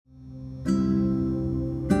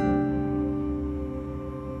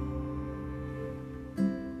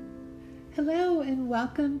Hello and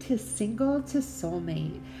welcome to Single to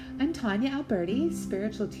Soulmate. I'm Tanya Alberti,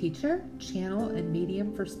 spiritual teacher, channel and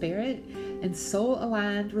medium for spirit, and soul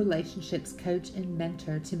aligned relationships coach and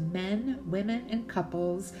mentor to men, women, and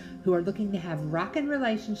couples who are looking to have rockin'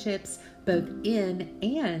 relationships both in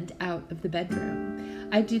and out of the bedroom.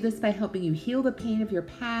 I do this by helping you heal the pain of your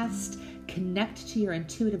past, connect to your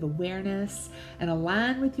intuitive awareness, and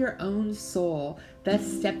align with your own soul, thus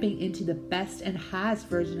stepping into the best and highest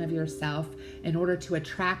version of yourself in order to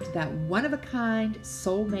attract that one-of-a-kind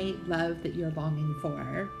soulmate love that you're longing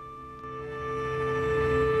for.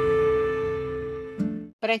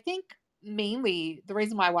 But I think mainly the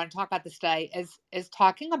reason why I want to talk about this today is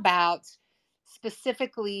talking about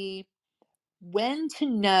specifically when to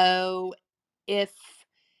know if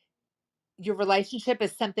your relationship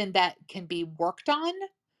is something that can be worked on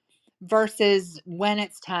versus when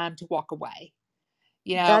it's time to walk away,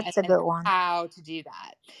 and That's a then good one. how to do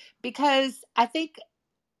that. Because I think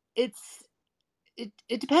it's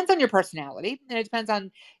it depends on your personality, and it depends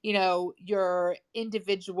on, your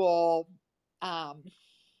individual um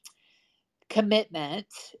commitment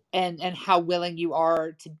and how willing you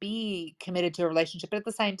are to be committed to a relationship. But at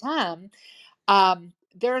the same time,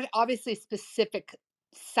 there are obviously specific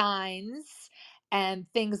signs and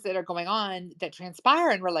things that are going on that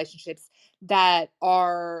transpire in relationships that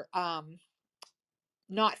are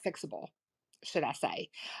not fixable, should I say,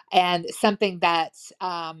 and something that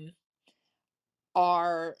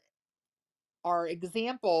are are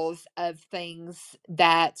examples of things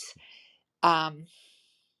that um,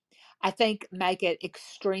 I think make it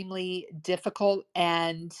extremely difficult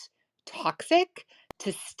and toxic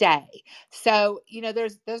to stay. So,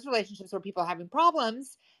 there's those relationships where people are having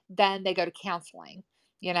problems, then they go to counseling.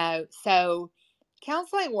 So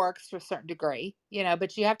counseling works to a certain degree,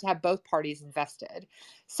 but you have to have both parties invested.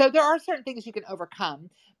 So there are certain things you can overcome,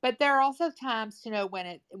 but there are also times to know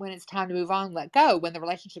when it's time to move on, let go, when the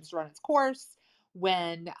relationship's run its course,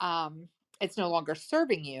 when it's no longer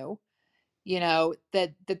serving you,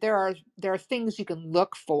 that there are things you can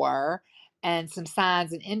look for and some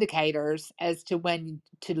signs and indicators as to when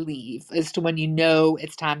to leave, as to when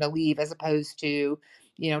it's time to leave, as opposed to,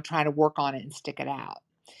 trying to work on it and stick it out.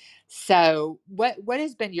 So what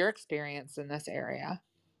has been your experience in this area?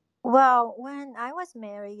 Well, when I was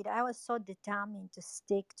married, I was so determined to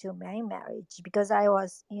stick to my marriage because I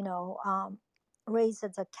was, raised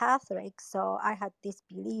as a Catholic. So I had this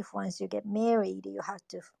belief once you get married, you have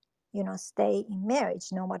to, stay in marriage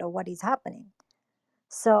no matter what is happening.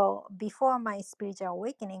 So before my spiritual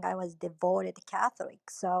awakening, I was devoted Catholic.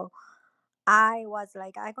 So I was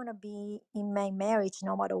like, I'm going to be in my marriage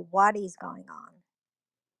no matter what is going on.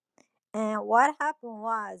 And what happened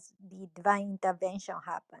was the divine intervention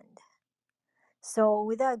happened. So,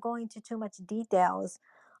 without going into too much details,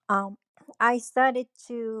 um, I started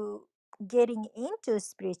to getting into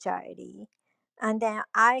spirituality, and then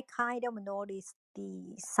I kind of noticed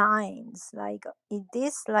the signs. Like, is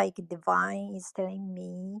this like divine is telling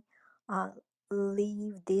me, uh,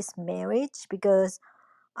 leave this marriage because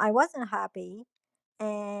I wasn't happy,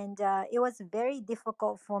 and it was very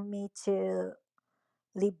difficult for me to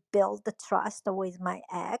rebuild the trust with my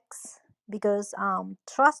ex because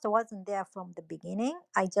trust wasn't there from the beginning.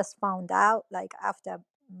 I just found out like after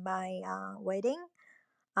my wedding,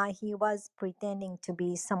 he was pretending to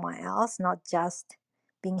be someone else, not just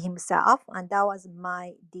being himself, and that was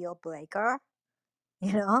my deal breaker,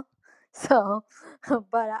 you know. So,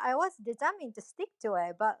 but I was determined to stick to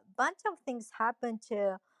it. But bunch of things happened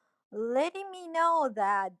to letting me know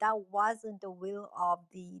that that wasn't the will of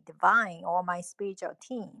the divine or my spiritual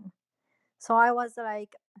team. So I was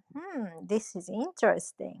like, this is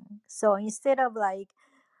interesting. So instead of like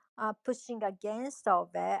pushing against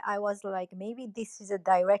of it, I was like, maybe this is a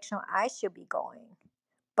direction I should be going.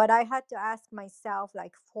 But I had to ask myself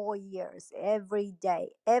like 4 years every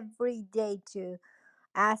day to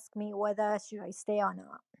ask me whether should I stay or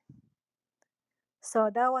not. So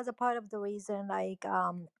that was a part of the reason like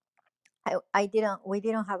I didn't we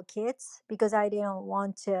didn't have kids because I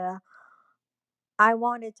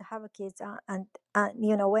wanted to have a kids, and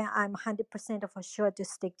when I'm 100% for sure to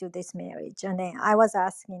stick to this marriage. And then I was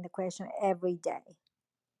asking the question every day.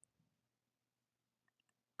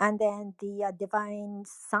 And then the divine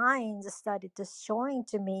signs started to showing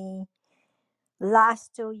to me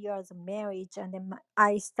last 2 years of marriage. And then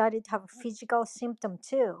I started to have a physical symptom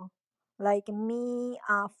too. Like me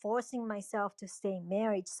forcing myself to stay in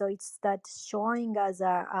marriage. So it started showing as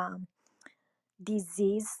a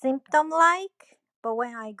disease symptom like, but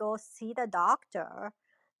when I go see the doctor,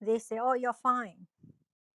 they say, oh, you're fine.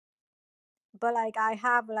 but like I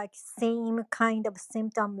have like same kind of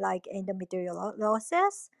symptom like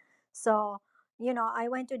endometriosis. So, I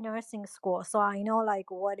went to nursing school, so I know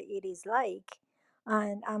like what it is like.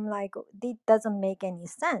 And I'm like, this doesn't make any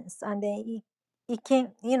sense. And then it came,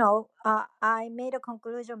 I made a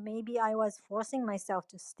conclusion, maybe I was forcing myself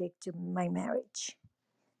to stick to my marriage.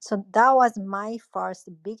 So that was my first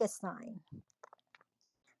biggest sign.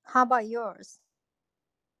 How about yours?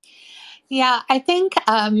 Yeah, I think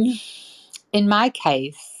in my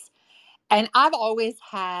case, and I've always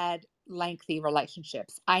had lengthy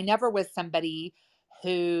relationships. I never was somebody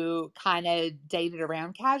who kind of dated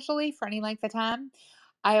around casually for any length of time.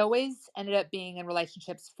 I always ended up being in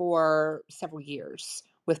relationships for several years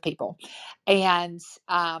with people. And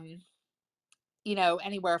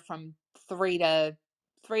anywhere from 3 to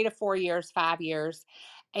 3 to 4 years, 5 years.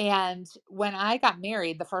 And when I got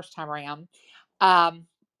married the first time around, um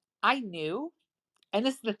I knew, and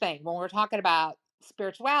this is the thing, when we're talking about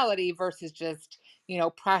spirituality versus just,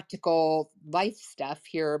 practical life stuff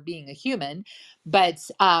here, being a human. But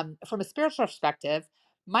from a spiritual perspective,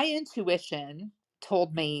 my intuition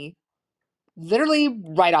told me literally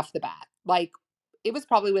right off the bat, like it was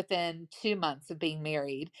probably within 2 months of being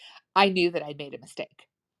married, I knew that I'd made a mistake.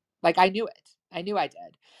 Like I knew it. I knew I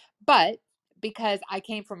did. But because I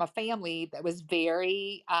came from a family that was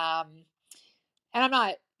very and I'm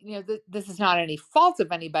not, this is not any fault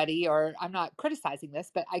of anybody, or I'm not criticizing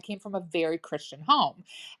this, but I came from a very Christian home.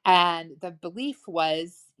 And the belief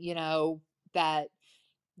was, that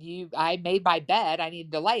I made my bed, I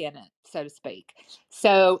needed to lay in it, so to speak.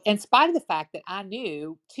 So, in spite of the fact that I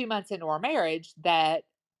knew 2 months into our marriage that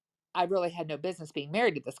I really had no business being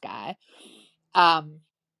married to this guy, um,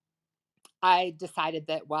 I decided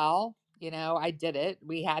that, well, I did it.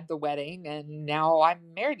 We had the wedding and now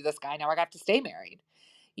I'm married to this guy. Now I got to stay married,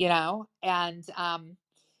 And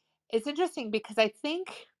it's interesting because I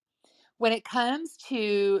think when it comes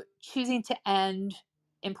to choosing to end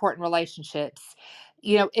important relationships,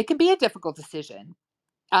 it can be a difficult decision.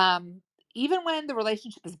 Um, Even when the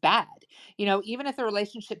relationship is bad, even if the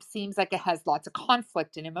relationship seems like it has lots of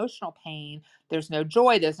conflict and emotional pain, there's no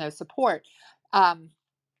joy, there's no support. Um,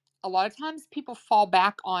 a lot of times people fall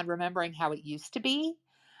back on remembering how it used to be,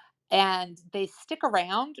 and they stick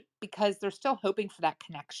around because they're still hoping for that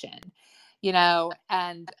connection,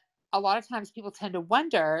 and a lot of times people tend to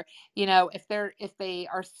wonder, if they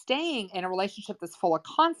are staying in a relationship that's full of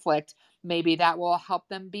conflict, maybe that will help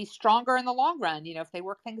them be stronger in the long run, if they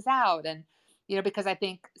work things out. And because I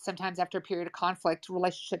think sometimes after a period of conflict,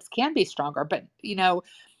 relationships can be stronger. But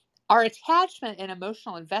our attachment and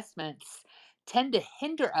emotional investments tend to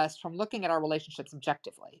hinder us from looking at our relationships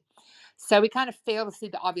objectively. So we kind of fail to see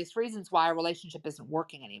the obvious reasons why a relationship isn't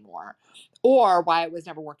working anymore, or why it was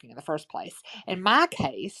never working in the first place. In my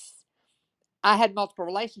case, I had multiple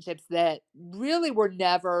relationships that really were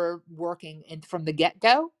never working from the get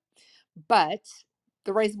go. But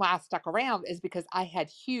the reason why I stuck around is because I had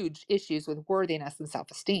huge issues with worthiness and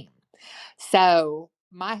self esteem. So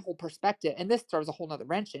my whole perspective, and this throws a whole nother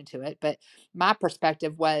wrench into it, but my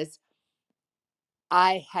perspective was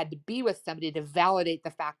I had to be with somebody to validate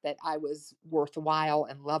the fact that I was worthwhile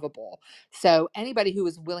and lovable. So anybody who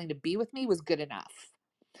was willing to be with me was good enough.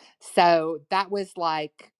 So that was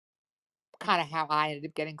like kind of how I ended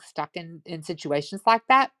up getting stuck in situations like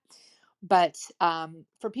that. But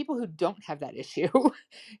for people who don't have that issue,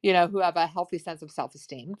 who have a healthy sense of self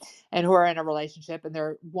esteem and who are in a relationship and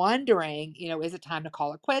they're wondering, is it time to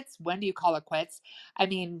call it quits? When do you call it quits? I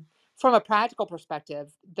mean, from a practical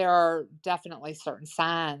perspective, there are definitely certain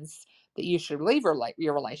signs that you should leave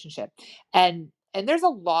your relationship. And there's a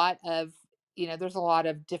lot of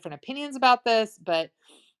different opinions about this, but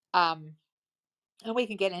um, and we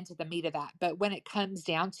can get into the meat of that. But when it comes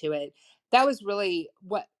down to it, that was really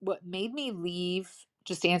what made me leave.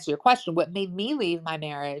 Just to answer your question, what made me leave my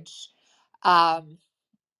marriage? Um,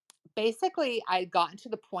 Basically, I had gotten to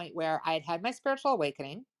the point where I had had my spiritual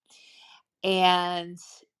awakening, and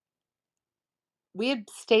we had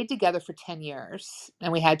stayed together for 10 years,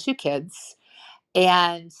 and we had 2 kids.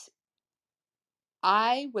 And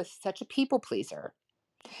I was such a people pleaser.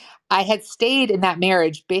 I had stayed in that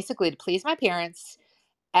marriage basically to please my parents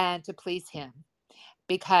and to please him,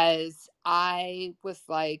 because I was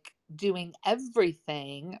like doing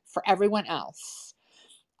everything for everyone else.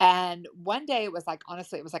 And one day it was like,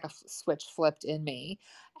 honestly, it was like a switch flipped in me.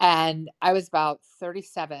 And I was about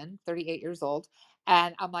 37, 38 years old.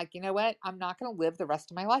 And I'm like, you know what? I'm not going to live the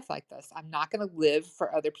rest of my life like this. I'm not going to live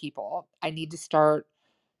for other people. I need to start,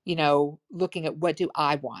 looking at what do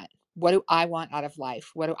I want? What do I want out of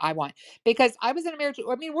life? What do I want? Because I was in a marriage.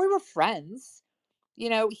 I mean, we were friends,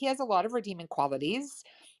 He has a lot of redeeming qualities,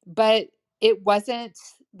 but it wasn't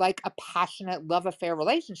like a passionate love affair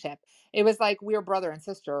relationship. It was like we were brother and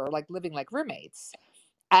sister or like living like roommates.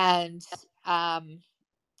 And um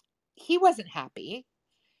he wasn't happy.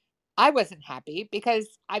 I wasn't happy because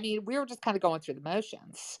I mean, we were just kind of going through the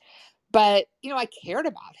motions. But, I cared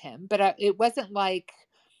about him, but it wasn't like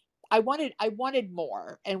I wanted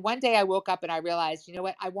more. And one day I woke up and I realized, you know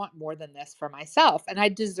what? I want more than this for myself and I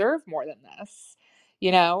deserve more than this.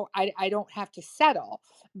 I don't have to settle.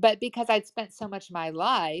 But because I'd spent so much of my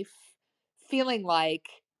life feeling like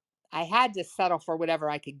I had to settle for whatever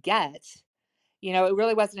I could get, it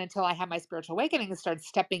really wasn't until I had my spiritual awakening and started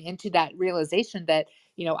stepping into that realization that,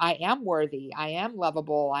 I am worthy, I am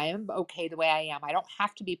lovable, I am okay the way I am. I don't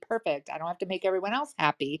have to be perfect. I don't have to make everyone else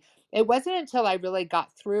happy. It wasn't until I really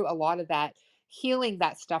got through a lot of that healing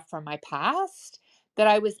that stuff from my past that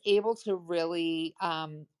I was able to really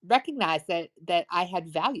recognize that I had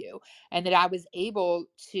value and that I was able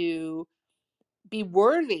to be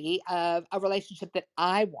worthy of a relationship that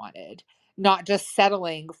I wanted, not just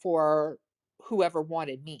settling for whoever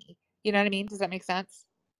wanted me. You know what I mean? Does that make sense?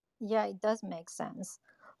 Yeah, it does make sense.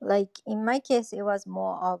 Like in my case, it was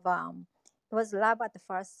more of it was love at the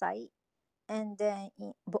first sight, and then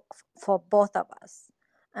for both of us,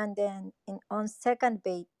 and then on second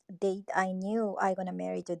date, I knew I gonna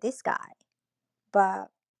marry to this guy, but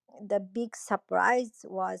the big surprise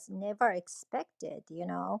was never expected.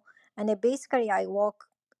 And then basically I walk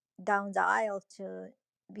down the aisle to,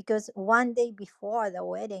 because one day before the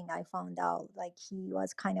wedding I found out like he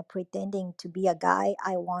was kind of pretending to be a guy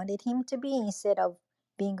I wanted him to be instead of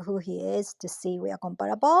being who he is, to see we are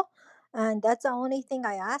compatible. And that's the only thing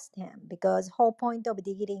I asked him, because whole point of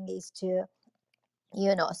dating is to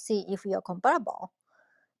see if you're compatible.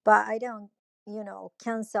 But I don't,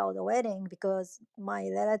 cancel the wedding because my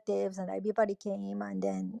relatives and everybody came, and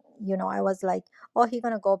then I was like, oh, he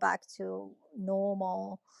gonna go back to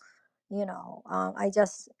normal. I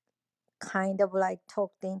just kind of like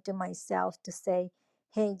talked into myself to say,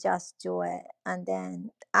 hey, just do it. And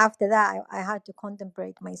then after that, I had to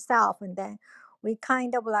contemplate myself. And then we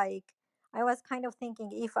kind of like, I was kind of thinking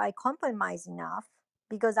if I compromise enough,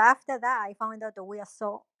 because after that, I found out that we are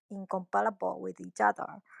so incompatible with each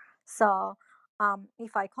other. So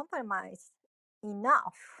if I compromise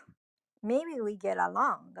enough, maybe we get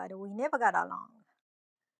along, but we never got along.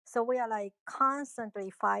 So we are like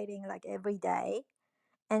constantly fighting like every day.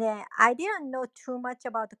 And then I didn't know too much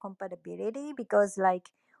about the compatibility because like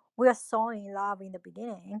we are so in love in the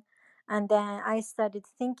beginning. And then I started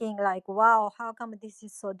thinking like, wow, how come this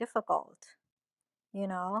is so difficult? You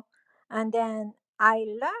know? And then I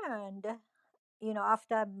learned,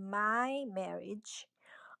 after my marriage,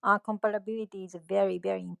 compatibility is very,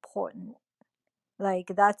 very important.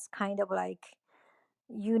 Like that's kind of like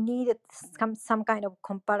you need some kind of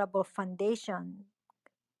compatible foundation,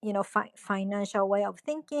 financial way of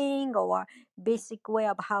thinking, or basic way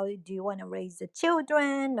of how do you want to raise the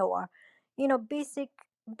children, or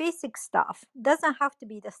basic stuff. Doesn't have to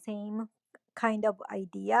be the same kind of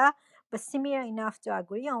idea, but similar enough to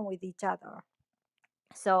agree on with each other.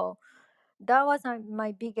 So that was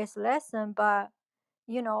my biggest lesson. But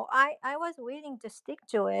I was willing to stick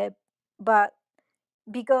to it, but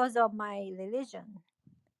because of my religion.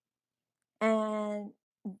 And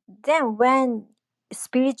then when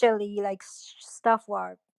spiritually like stuff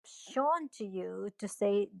were shown to you to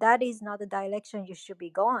say that is not the direction you should be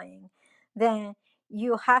going, then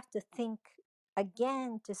you have to think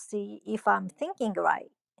again to see if I'm thinking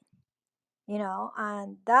right.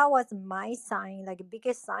 And that was my sign, like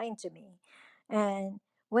biggest sign to me. And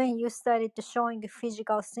when you started to showing a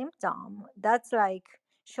physical symptom, that's like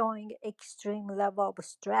showing extreme level of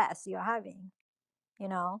stress you're having, you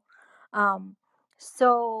know um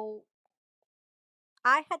so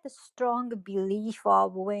I had a strong belief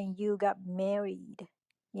of when you got married,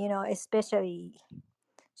 especially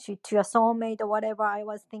to your soulmate or whatever. I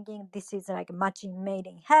was thinking this is like matching made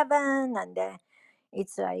in heaven. And then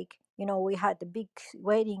it's like, we had the big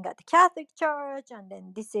wedding at the Catholic Church, and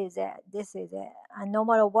then this is it, and no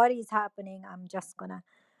matter what is happening, I'm just gonna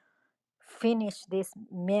finish this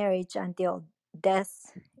marriage until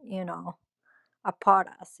death, you know apart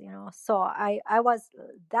us. So I was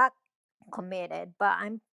that committed. But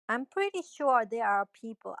I'm pretty sure there are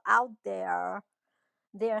people out there,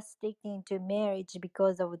 they are sticking to marriage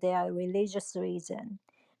because of their religious reason.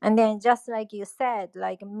 And then just like you said,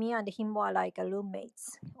 like me and him were like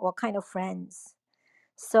roommates or kind of friends.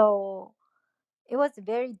 So it was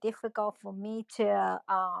very difficult for me to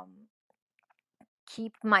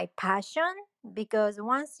keep my passion, because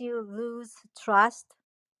once you lose trust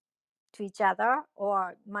to each other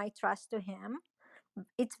or my trust to him,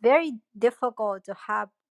 it's very difficult to have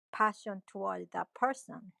passion toward that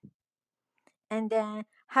person. And then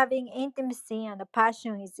having intimacy and the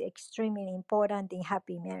passion is extremely important in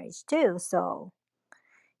happy marriage too. So,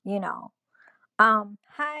 you know.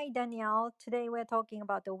 Hi Danielle. Today we're talking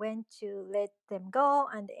about the when to let them go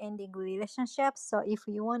and ending relationships. So if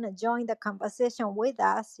you want to join the conversation with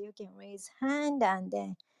us, you can raise hand and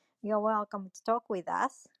then you're welcome to talk with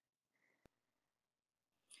us.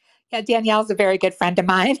 Yeah, Danielle's a very good friend of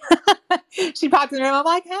mine. She pops in the room. I'm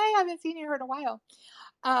like, hey, I haven't seen you in a while.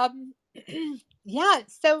 Um, yeah.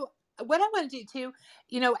 So what I want to do too,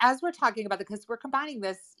 as we're talking about it, because we're combining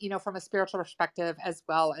this, from a spiritual perspective as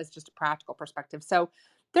well as just a practical perspective. So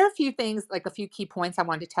there are a few things, like a few key points I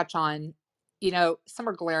wanted to touch on. Some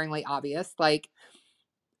are glaringly obvious, like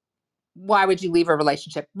why would you leave a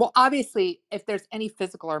relationship? Well, obviously, if there's any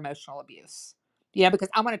physical or emotional abuse, because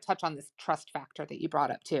I want to touch on this trust factor that you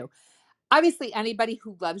brought up too. Obviously, anybody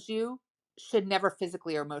who loves you should never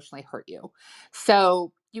physically or emotionally hurt you.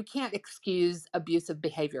 So you can't excuse abusive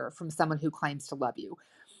behavior from someone who claims to love you.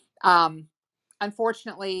 Um,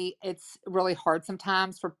 Unfortunately, it's really hard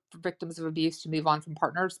sometimes for victims of abuse to move on from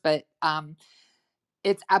partners, but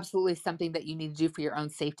it's absolutely something that you need to do for your own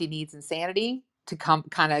safety needs and sanity to come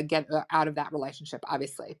kind of get out of that relationship,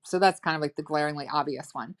 obviously. So that's kind of like the glaringly obvious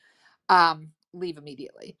one. Leave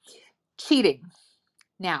immediately. Cheating.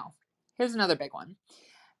 Now, here's another big one.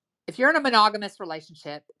 If you're in a monogamous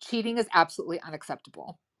relationship, cheating is absolutely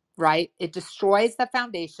unacceptable, right? It destroys the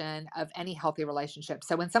foundation of any healthy relationship.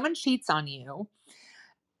 So when someone cheats on you,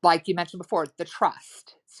 like you mentioned before, the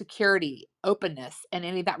trust, security, openness, and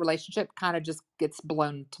any of that relationship kind of just gets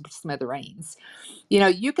blown to smithereens.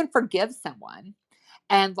 You can forgive someone,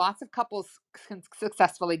 and lots of couples can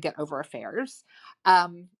successfully get over affairs.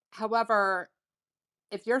 However,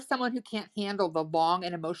 if you're someone who can't handle the long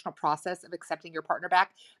and emotional process of accepting your partner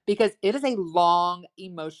back, because it is a long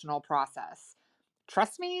emotional process.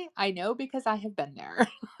 Trust me, I know because I have been there.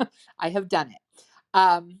 I have done it.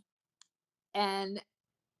 Um, and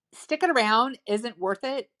sticking around isn't worth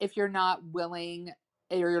it if you're not willing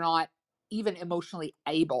or you're not even emotionally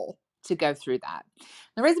able to go through that.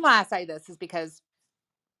 The reason why I say this is because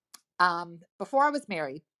before I was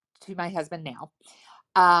married to my husband now,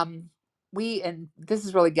 um, and this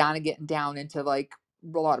is really kind of getting down into like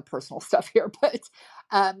a lot of personal stuff here, but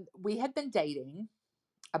we had been dating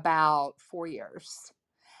about 4 years,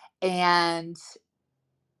 and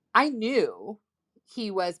I knew he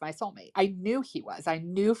was my soulmate. I knew he was. I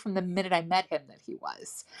knew from the minute I met him that he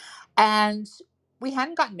was. And we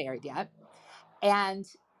hadn't gotten married yet. And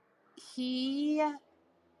he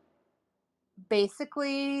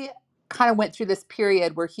basically kind of went through this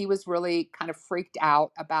period where he was really kind of freaked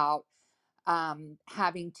out about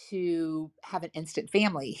having to have an instant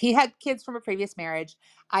family. He had kids from a previous marriage.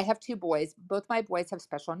 I have two boys. Both my boys have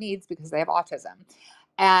special needs because they have autism.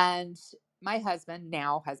 And my husband,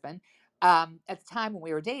 now husband, at the time when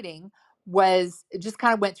we were dating, was just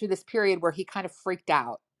kind of went through this period where he kind of freaked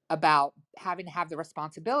out about having to have the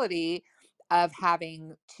responsibility of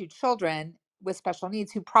having two children with special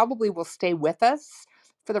needs who probably will stay with us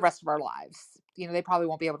for the rest of our lives. They probably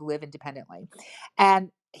won't be able to live independently.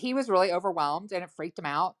 And he was really overwhelmed and it freaked him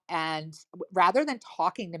out. And rather than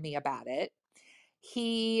talking to me about it,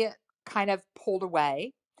 he kind of pulled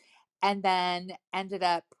away and then ended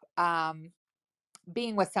up um,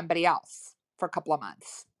 being with somebody else for a couple of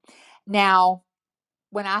months. Now,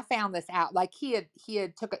 when I found this out, like he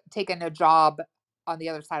had taken a job on the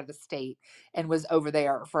other side of the state and was over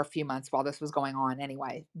there for a few months while this was going on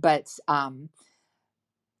anyway. But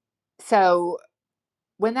so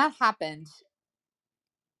when that happened,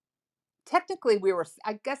 technically we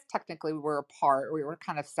were apart. We were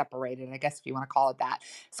kind of separated, I guess if you want to call it that.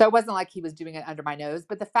 So it wasn't like he was doing it under my nose,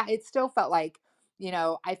 but the fact it still felt like,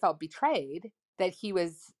 I felt betrayed that he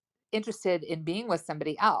was interested in being with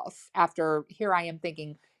somebody else after here I am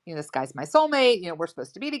thinking, this guy's my soulmate, we're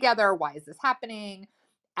supposed to be together. Why is this happening?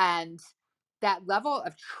 And that level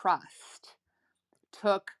of trust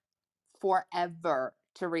took forever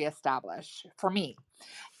to reestablish for me.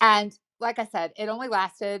 And like I said, it only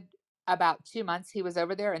lasted about 2 months he was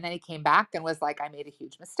over there, and then he came back and was like, "I made a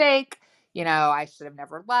huge mistake. I should have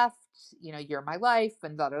never left. You're my life,"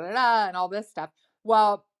 and da da da da, and all this stuff.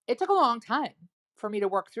 Well, it took a long time for me to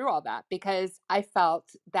work through all that because I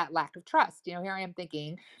felt that lack of trust. Here I am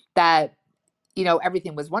thinking that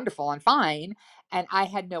everything was wonderful and fine. And I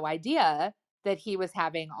had no idea that he was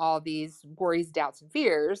having all these worries, doubts, and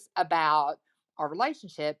fears about our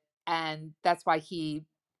relationship. And that's why he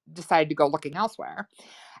decided to go looking elsewhere.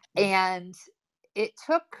 And it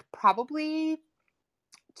took probably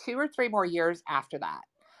 2 or 3 more years after that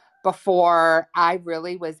before I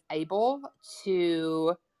really was able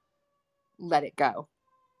to let it go.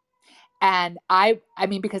 And I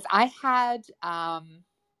mean, because I had,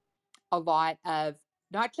 a lot of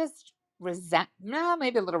not just no,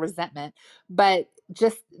 maybe a little resentment, but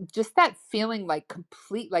just that feeling like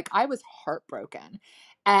complete like I was heartbroken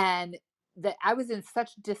and that I was in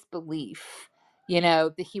such disbelief,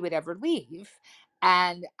 that he would ever leave.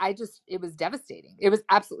 And it was devastating. It was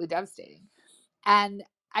absolutely devastating. And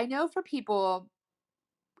I know for people,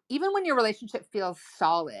 even when your relationship feels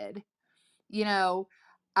solid, you know,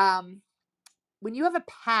 um, when you have a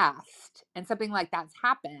past and something like that's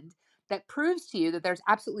happened, that proves to you that there's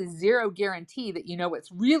absolutely zero guarantee that you know what's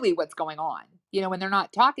going on. When they're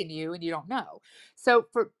not talking to you and you don't know. So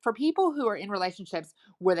for people who are in relationships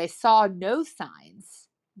where they saw no signs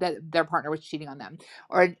that their partner was cheating on them,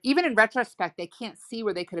 or even in retrospect they can't see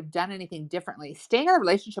where they could have done anything differently. Staying in a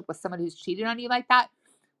relationship with someone who's cheated on you like that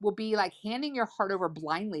will be like handing your heart over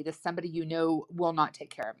blindly to somebody you know will not take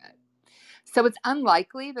care of it. So it's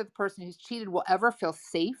unlikely that the person who's cheated will ever feel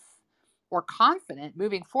safe or confident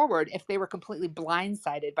moving forward if they were completely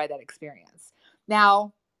blindsided by that experience.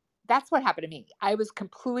 Now, that's what happened to me. I was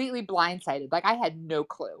completely blindsided. Like I had no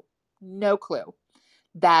clue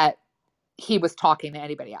that he was talking to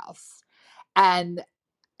anybody else. And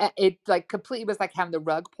it like completely was like having the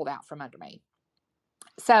rug pulled out from under me.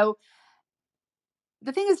 So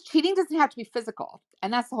the thing is, cheating doesn't have to be physical.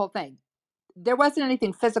 And that's the whole thing. There wasn't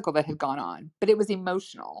anything physical that had gone on, but it was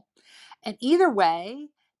emotional. And either way,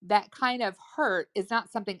 that kind of hurt is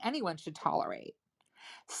not something anyone should tolerate.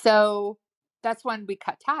 So that's when we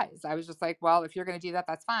cut ties. I was just like, well, if you're going to do that,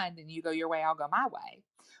 that's fine. Then you go your way, I'll go my way.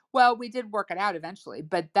 Well, we did work it out eventually,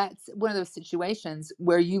 but that's one of those situations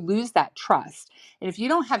where you lose that trust. And if you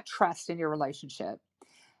don't have trust in your relationship,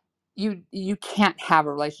 you can't have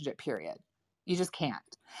a relationship, period. You just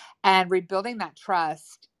can't. And rebuilding that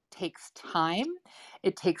trust takes time.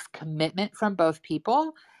 It takes commitment from both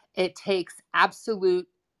people. It takes absolute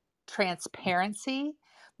transparency.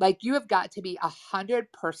 Like you have got to be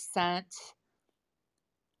 100%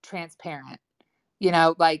 transparent,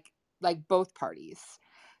 like both parties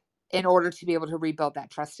in order to be able to rebuild that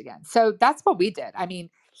trust again. So that's what we did. I mean,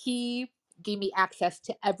 he gave me access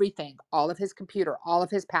to everything, all of his computer, all of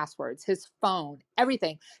his passwords, his phone,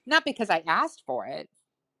 everything. Not because I asked for it,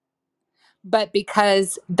 but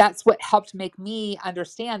because that's what helped make me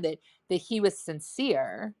understand that he was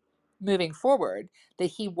sincere moving forward, that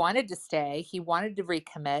he wanted to stay, he wanted to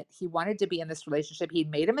recommit, he wanted to be in this relationship. He'd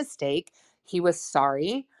made a mistake, he was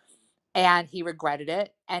sorry, and he regretted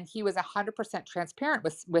it, and he was 100% transparent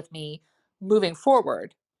with me moving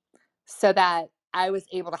forward, so that I was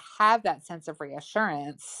able to have that sense of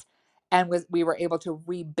reassurance, and we were able to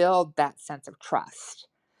rebuild that sense of trust.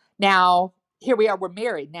 Now, here we are, we're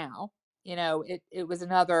married now. It was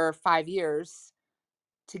another 5 years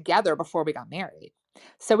together before we got married.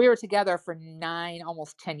 So we were together for 9,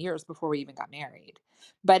 almost 10 years before we even got married.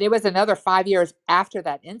 But it was another 5 years after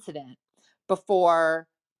that incident before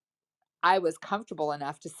I was comfortable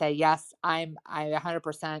enough to say, yes, I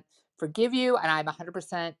 100% forgive you and I'm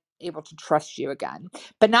 100% able to trust you again.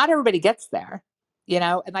 But not everybody gets there,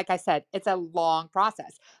 And like I said, it's a long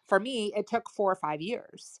process. For me, it took 4 or 5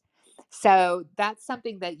 years. So that's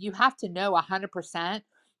something that you have to know 100%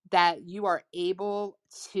 that you are able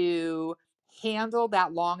to handle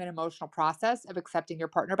that long and emotional process of accepting your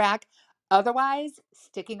partner back. Otherwise,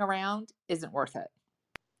 sticking around isn't worth it.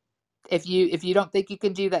 If you don't think you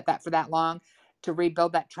can do that for that long to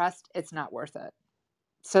rebuild that trust, it's not worth it.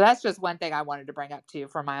 So that's just one thing I wanted to bring up to you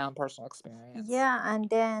from my own personal experience. Yeah, and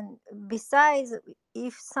then besides,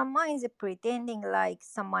 if someone is pretending like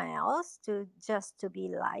someone else to just to be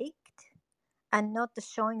liked and not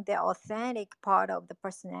showing the authentic part of the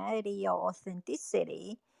personality or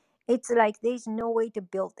authenticity, it's like there's no way to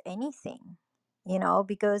build anything,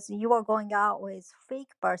 because you were going out with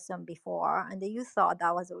fake person before and you thought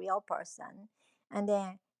that was a real person, and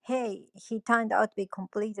then hey, he turned out to be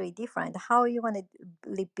completely different. How are you going to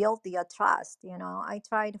rebuild your trust? I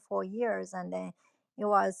tried for years, and it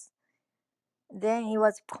was it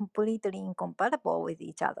was completely incompatible with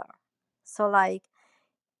each other. So like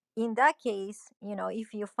in that case,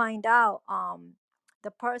 if you find out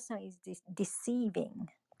the person is deceiving,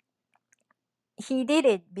 he did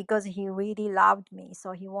it because he really loved me,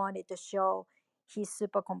 so he wanted to show he's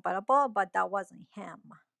super compatible, but that wasn't him.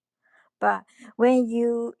 But when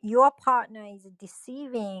your partner is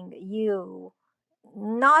deceiving you,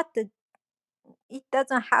 not the it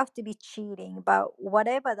doesn't have to be cheating, but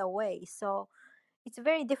whatever the way. So it's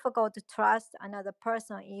very difficult to trust another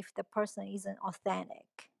person if the person isn't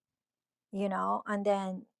authentic, and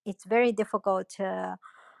then it's very difficult to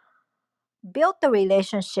build the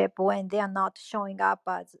relationship when they are not showing up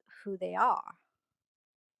as who they are.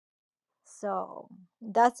 So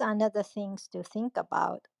that's another things to think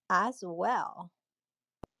about as well.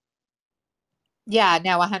 Yeah,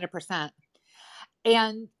 no, 100%.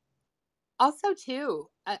 And also too,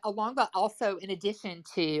 also in addition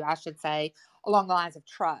to, I should say, along the lines of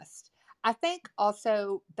trust, I think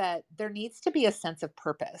also that there needs to be a sense of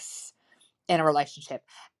purpose in a relationship.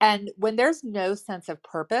 And when there's no sense of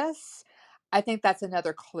purpose, I think that's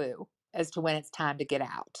another clue as to when it's time to get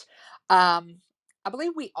out. Um, I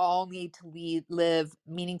believe we all need to live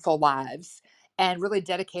meaningful lives and really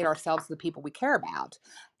dedicate ourselves to the people we care about.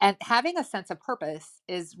 And having a sense of purpose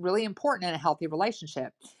is really important in a healthy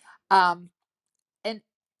relationship. Um, and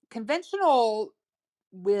conventional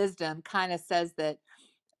wisdom kind of says that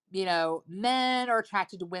men are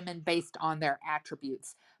attracted to women based on their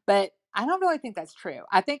attributes. But I don't really think that's true.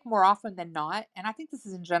 I think more often than not, and I think this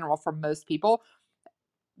is in general for most people,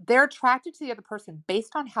 they're attracted to the other person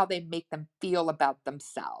based on how they make them feel about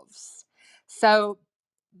themselves. So,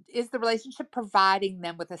 is the relationship providing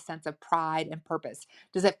them with a sense of pride and purpose?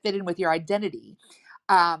 Does it fit in with your identity?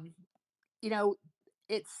 Um, you know,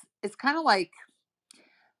 it's kind of like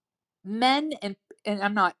men and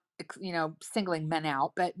I'm not singling men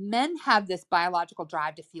out, but men have this biological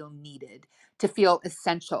drive to feel needed, to feel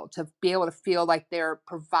essential, to be able to feel like they're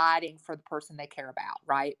providing for the person they care about,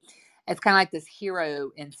 right? It's kind of like this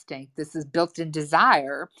hero instinct. This is built-in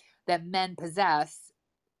desire that men possess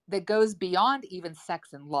that goes beyond even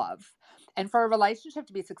sex and love. And for a relationship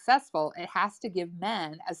to be successful, it has to give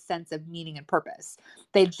men a sense of meaning and purpose.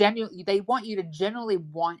 They want you to genuinely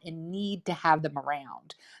want and need to have them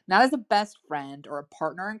around. Not as a best friend or a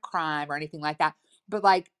partner in crime or anything like that, but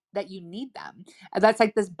like that you need them. And that's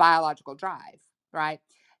like this biological drive, right?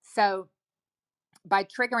 So by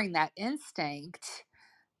triggering that instinct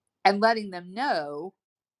and letting them know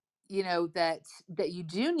that you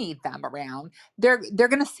do need them around, they're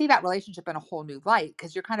going to see that relationship in a whole new light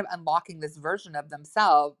because you're kind of unlocking this version of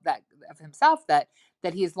themselves that of himself that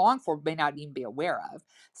he has longed for may not even be aware of.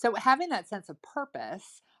 So having that sense of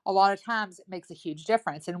purpose a lot of times it makes a huge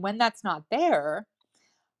difference, and when that's not there,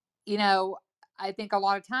 you know I think a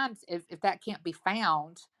lot of times if that can't be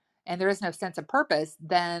found and there is no sense of purpose,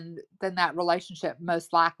 then that relationship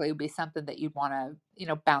most likely would be something that you'd want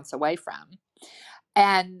to bounce away from.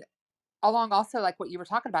 And along also like what you were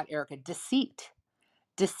talking about, Erica, deceit.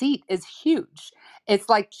 Deceit is huge. It's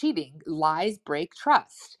like cheating. Lies break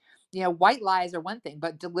trust. White lies are one thing,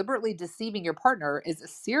 but deliberately deceiving your partner is a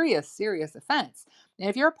serious, serious offense. And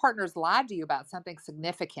if your partner's lied to you about something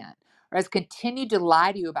significant or has continued to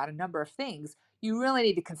lie to you about a number of things, you really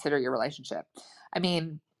need to consider your relationship. I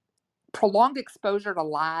mean, prolonged exposure to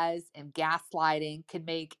lies and gaslighting can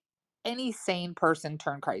make any sane person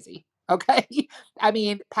turn crazy. Okay. I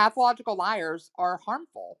mean, pathological liars are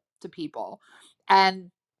harmful to people.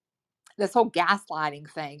 And this whole gaslighting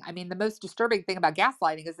thing, I mean, the most disturbing thing about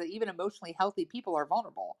gaslighting is that even emotionally healthy people are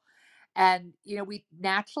vulnerable. And, we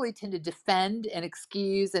naturally tend to defend and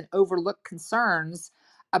excuse and overlook concerns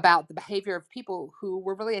about the behavior of people who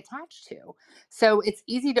we're really attached to. So it's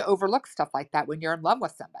easy to overlook stuff like that when you're in love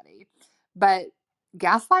with somebody. But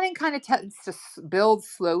gaslighting kind of tends to build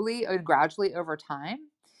slowly and gradually over time.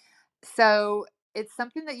 So it's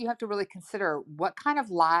something that you have to really consider. What kind of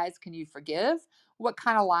lies can you forgive? What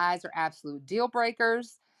kind of lies are absolute deal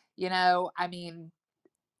breakers? I mean,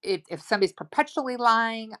 if somebody's perpetually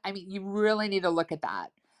lying, I mean, you really need to look at that.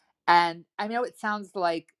 And I know it sounds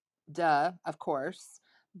like duh, of course,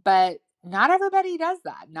 but not everybody does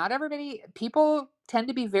that. Not everybody, people tend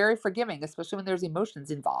to be very forgiving, especially when there's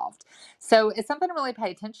emotions involved. So it's something to really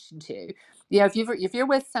pay attention to. If you're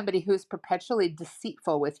with somebody who's perpetually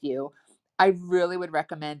deceitful with you, I really would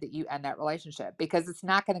recommend that you end that relationship because it's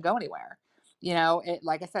not going to go anywhere. It,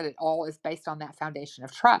 like I said, it all is based on that foundation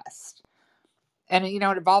of trust. And, it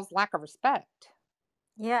involves lack of respect.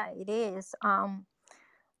 Yeah, it is.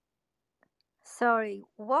 Sorry,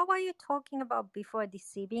 what were you talking about before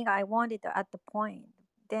deceiving? I wanted to at the point.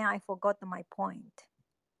 Then I forgot my point.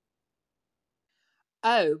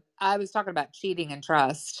 Oh, I was talking about cheating and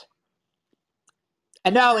trust.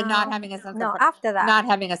 And no, and not having a sense of No, after that. not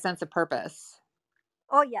having a sense of purpose.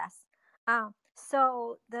 Oh yes.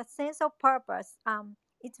 So the sense of purpose.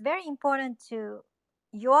 It's very important to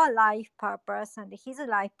your life purpose and his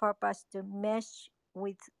life purpose to mesh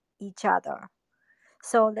with each other.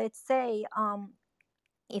 So let's say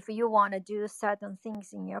if you want to do certain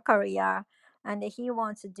things in your career and he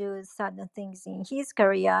wants to do certain things in his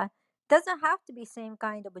career. Doesn't have to be same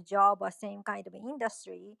kind of a job or same kind of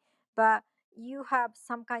industry, but you have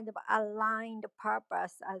some kind of aligned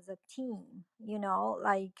purpose as a team,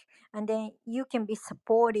 like, and then you can be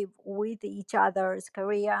supportive with each other's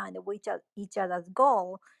career and with each other's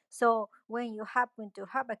goal. So when you happen to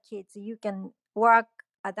have a kids, you can work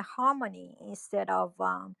at the harmony instead of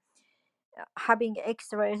having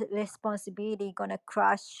extra responsibility gonna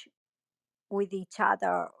crush with each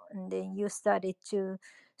other, and then you started to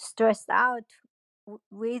stress out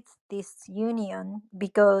with this union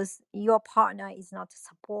because your partner is not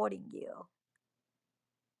supporting you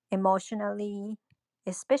emotionally,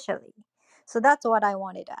 especially. So that's what I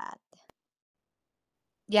wanted to add.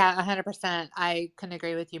 Yeah, 100%. I couldn't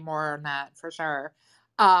agree with you more on that for sure.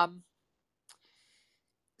 Um,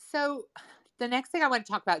 so the next thing I want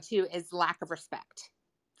to talk about too is lack of respect.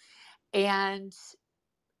 And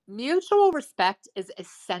mutual respect is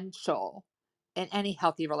essential in any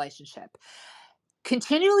healthy relationship.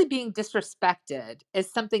 Continually being disrespected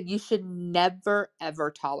is something you should never,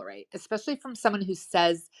 ever tolerate, especially from someone who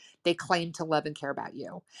says they claim to love and care about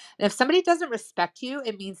you. And if somebody doesn't respect you,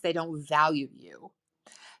 it means they don't value you.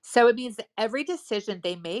 So it means that every decision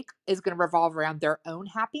they make is going to revolve around their own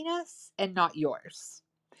happiness and not yours.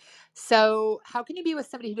 So, how can you be with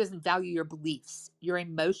somebody who doesn't value your beliefs, your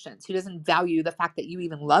emotions, who doesn't value the fact that you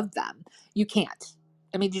even love them? You can't.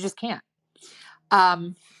 I mean, you just can't.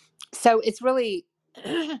 Um, so it's really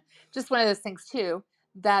just one of those things too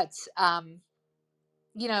that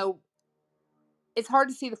you know it's hard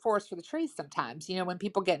to see the forest for the trees sometimes. When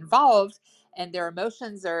people get involved and their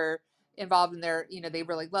emotions are involved in their, they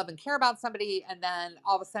really love and care about somebody, and then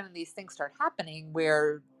all of a sudden these things start happening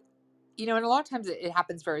where, and a lot of times it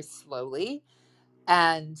happens very slowly,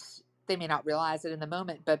 and they may not realize it in the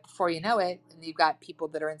moment, but before you know it, and you've got people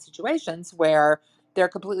that are in situations where they're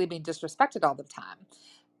completely being disrespected all the time.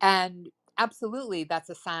 And absolutely that's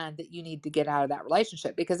a sign that you need to get out of that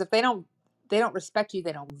relationship, because if they don't respect you,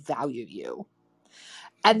 they don't value you.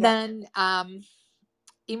 And Yeah. then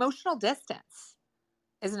emotional distance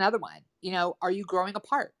is another one. Are you growing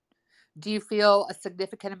apart? Do you feel a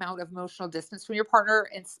significant amount of emotional distance from your partner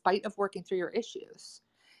in spite of working through your issues?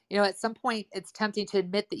 At some point, it's tempting to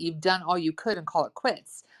admit that you've done all you could and call it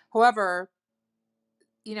quits. However,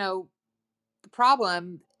 you know, the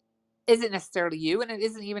problem isn't necessarily you, and it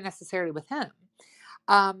isn't even necessarily with him.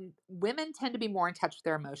 Women tend to be more in touch with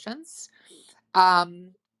their emotions.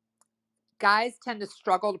 Um, Guys tend to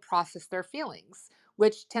struggle to process their feelings,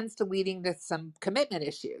 which tends to leading to some commitment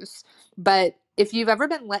issues. But if you've ever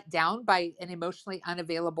been let down by an emotionally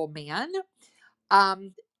unavailable man,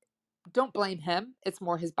 um, don't blame him. It's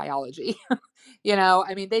more his biology.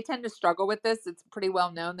 I mean, they tend to struggle with this. It's pretty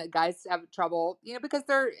well known that guys have trouble, because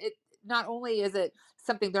not only is it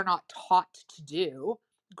something they're not taught to do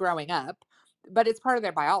growing up, but it's part of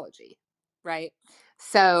their biology, right?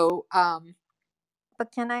 So,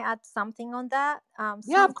 But can I add something on that?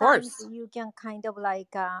 yeah, of Sometimes course. you can kind of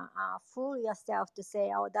like fool yourself to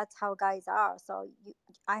say, "Oh, that's how guys are." So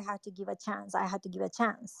I had to give a chance. I had to give a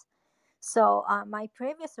chance. So my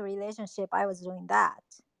previous relationship, I was doing that,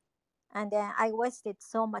 and then I wasted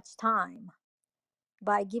so much time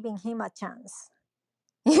by giving him a chance.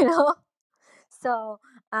 You know. So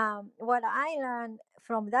what I learned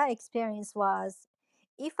from that experience was,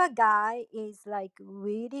 if a guy is like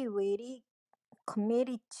really, really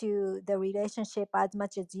committed to the relationship as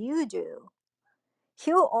much as you do,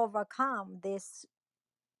 he'll overcome this,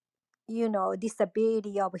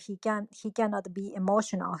 disability of he cannot be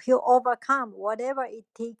emotional. He'll overcome whatever it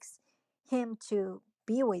takes him to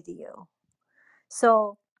be with you.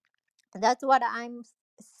 So that's what I'm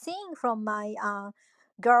seeing from my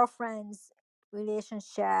girlfriend's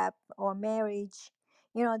relationship or marriage.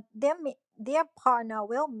 Their partner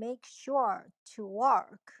will make sure to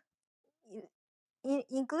work,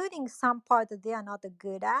 including some part that they are not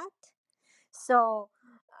good at. So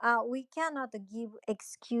we cannot give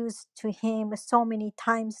excuse to him so many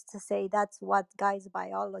times to say that's what guy's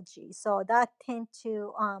biology. So that tend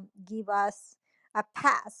to give us a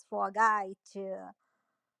pass for a guy to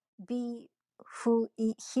be who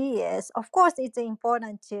he is. Of course, it's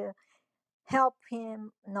important to help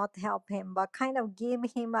him, not help him, but kind of give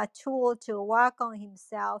him a tool to work on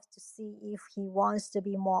himself to see if he wants to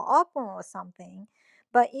be more open or something.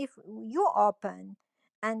 But if you're open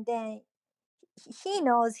and then he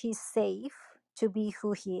knows he's safe to be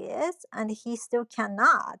who he is and he still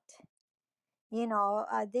cannot,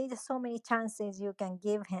 there's so many chances you can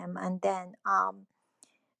give him. And then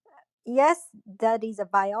yes, that is a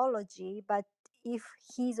biology, but if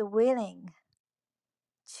he's willing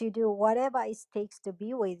to do whatever it takes to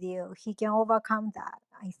be with you, he can overcome that,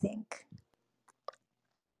 I think.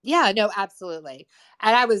 Yeah, no, absolutely.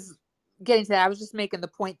 And I was getting to that. I was just making the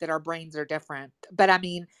point that our brains are different. But I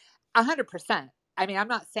mean, 100%. I mean, I'm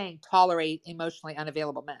not saying tolerate emotionally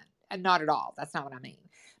unavailable men, and not at all. That's not what I mean.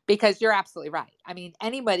 Because you're absolutely right. I mean,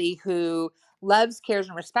 anybody who loves, cares,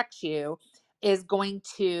 and respects you is going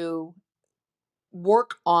to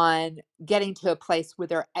work on getting to a place where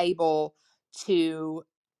they're able to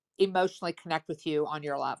emotionally connect with you on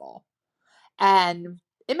your level. And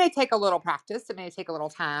it may take a little practice, it may take a little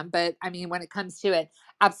time, but I mean, when it comes to it,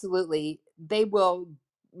 absolutely, they will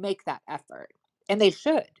make that effort. And they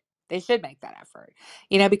should. They should make that effort,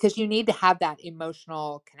 because you need to have that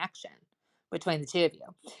emotional connection between the two of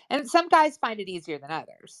you. And some guys find it easier than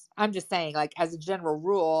others. I'm just saying, like, as a general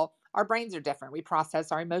rule, our brains are different. We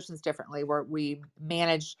process our emotions differently, we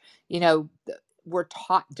manage, we're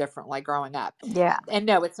taught differently growing up. Yeah. And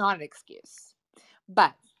no, it's not an excuse.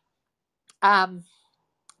 But um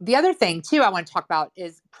the other thing too I want to talk about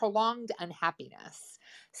is prolonged unhappiness.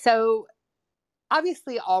 So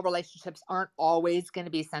obviously all relationships aren't always going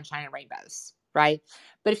to be sunshine and rainbows, right?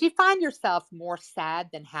 But if you find yourself more sad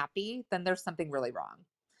than happy, then there's something really wrong.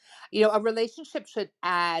 A relationship should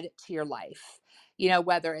add to your life,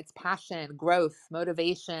 whether it's passion, growth,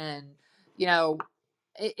 motivation, you know,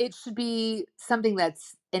 it should be something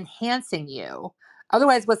that's enhancing you.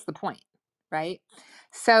 Otherwise, what's the point, right?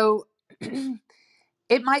 So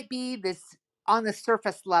it might be this on the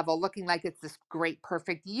surface level looking like it's this great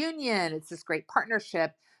perfect union, it's this great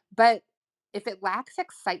partnership, but if it lacks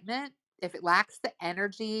excitement, if it lacks the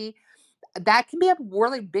energy, that can be a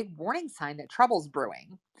really big warning sign that trouble's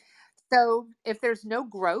brewing. So if there's no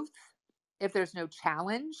growth, if there's no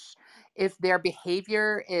challenge, if their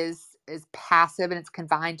behavior is passive and it's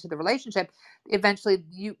confined to the relationship, eventually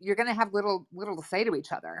you're going to have little to say to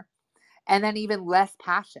each other, and then even less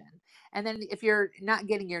passion. And then if you're not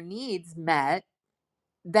getting your needs met,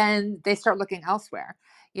 then they start looking elsewhere.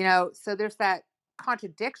 So there's that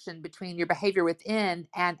contradiction between your behavior within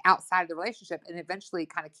and outside of the relationship, and eventually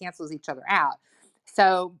kind of cancels each other out.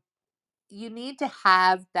 So you need to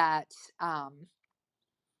have that.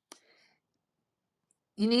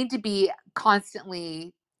 You need to be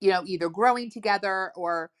constantly, either growing together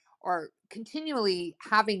or continually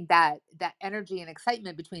having that energy and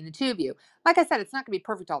excitement between the two of you. Like I said, it's not going to be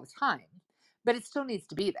perfect all the time, but it still needs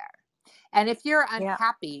to be there. And if you're Yeah.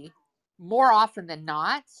 unhappy more often than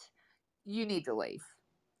not, you need to leave,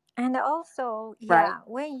 And also, right? yeah,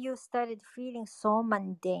 when you started feeling so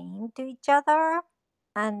mundane to each other,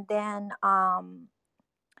 and then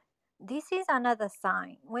this is another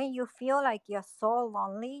sign. When you feel like you're so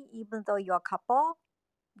lonely, even though you're a couple,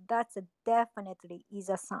 that's definitely is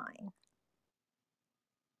a sign.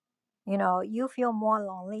 You feel more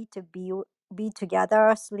lonely to be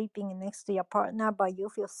together, sleeping next to your partner, but you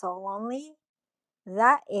feel so lonely.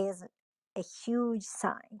 That is a huge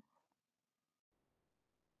sign.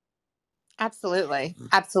 Absolutely.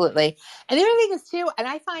 Absolutely. And the other thing is too, and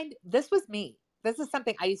I find this was me. This is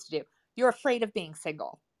something I used to do. You're afraid of being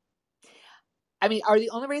single. I mean, are the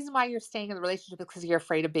only reason why you're staying in the relationship because you're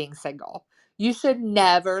afraid of being single. You should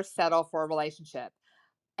never settle for a relationship.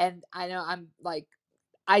 And I know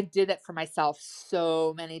I did it for myself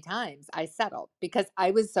so many times. I settled because I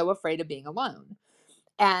was so afraid of being alone.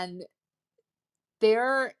 And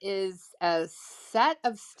there is a set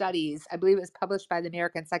of studies, I believe it was published by the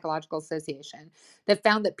American Psychological Association, that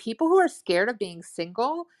found that people who are scared of being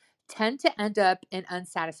single tend to end up in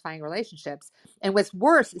unsatisfying relationships. And what's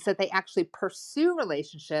worse is that they actually pursue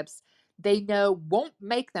relationships they know won't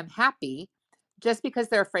make them happy just because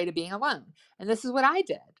they're afraid of being alone. And this is what I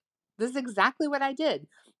did. This is exactly what I did.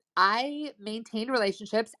 I maintained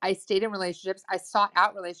relationships, I stayed in relationships, I sought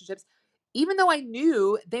out relationships even though I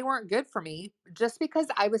knew they weren't good for me, just because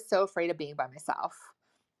I was so afraid of being by myself.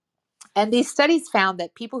 And these studies found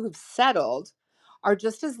that people who've settled are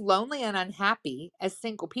just as lonely and unhappy as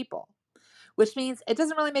single people, which means it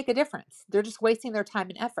doesn't really make a difference. They're just wasting their time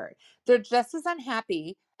and effort. They're just as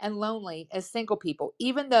unhappy and lonely as single people,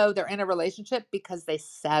 even though they're in a relationship because they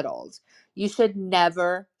settled. You should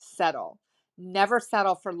never settle. Never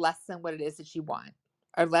settle for less than what it is that you want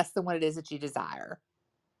or less than what it is that you desire.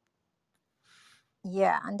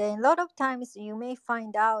 Yeah, and then a lot of times you may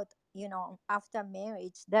find out, after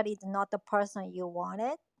marriage, that is not the person you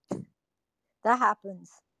wanted. That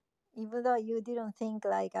happens. Even though you didn't think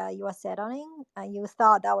like you were settling, you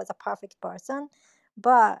thought that was a perfect person,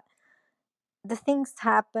 but the things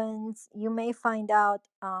happens. You may find out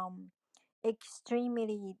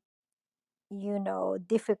extremely,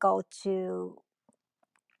 difficult to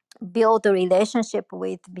build a relationship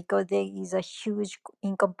with, because there is a huge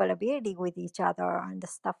incompatibility with each other and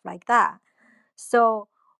stuff like that. So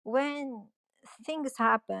when things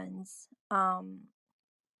happens,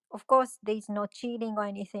 of course there's no cheating or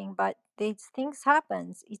anything, but these things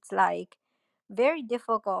happens, it's like very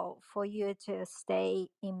difficult for you to stay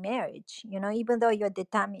in marriage, even though you're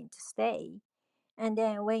determined to stay. And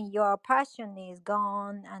then when your passion is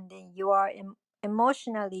gone, and then you are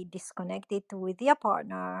emotionally disconnected with your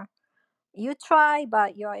partner, you try,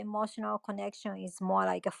 but your emotional connection is more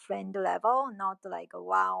like a friend level, not like a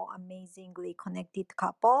wow, amazingly connected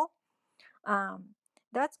couple. um,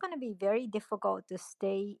 that's going to be very difficult to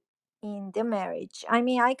stay in the marriage. I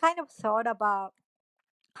mean, I kind of thought about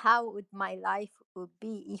how would my life would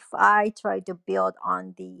be if I try to build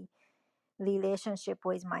on the relationship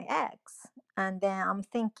with my ex. And then I'm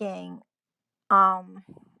thinking, um,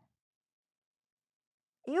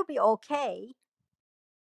 you'll be okay.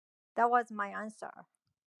 That was my answer.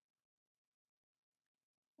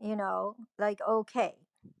 Like, okay.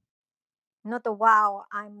 Not a wow,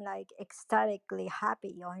 I'm like ecstatically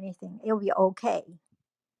happy or anything. It'll be okay.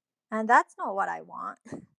 And that's not what I want.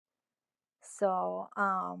 So,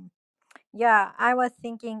 yeah, I was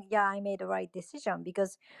thinking, yeah, I made the right decision,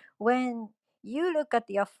 because when you look at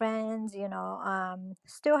your friends,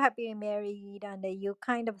 still happily married, and then you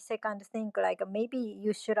kind of second think like maybe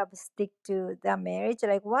you should have stick to the marriage.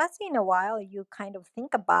 Like once in a while, you kind of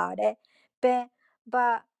think about it,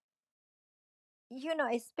 but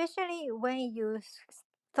especially when you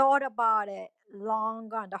thought about it long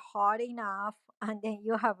and hard enough, and then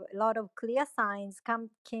you have a lot of clear signs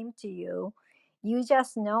came to you, you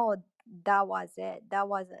just know that was it. That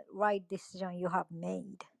was the right decision you have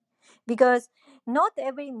made. Because not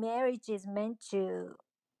every marriage is meant to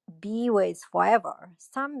be with forever.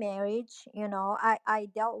 Some marriage, I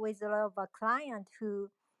dealt with a lot of a client who,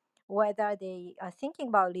 whether they are thinking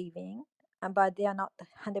about leaving, but they are not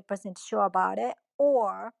 100% sure about it,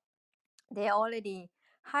 or they already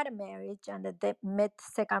had a marriage and they met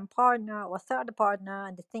second partner or third partner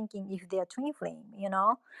and thinking if they're twin flame,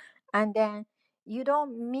 and then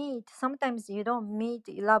sometimes you don't meet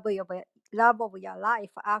love of your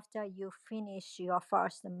life after you finish your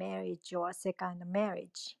first marriage or second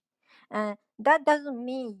marriage. And that doesn't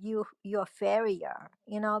mean you're failure.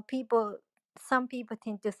 Some people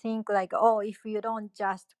tend to think like, oh, if you don't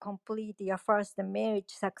just complete your first marriage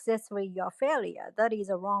successfully, you're a failure. That is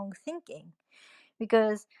a wrong thinking.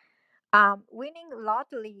 Because winning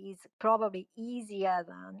lottery is probably easier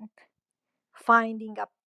than finding a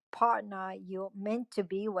partner you're meant to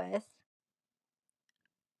be with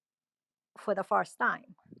for the first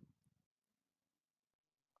time.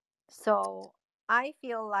 So I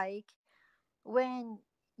feel like when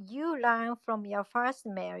you learn from your first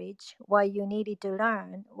marriage what you needed to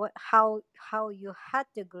learn, how you had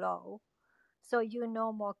to grow, so you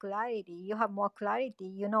know more clarity, you have more clarity,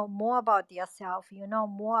 you know more about yourself, you know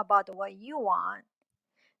more about what you want,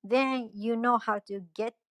 then you know how to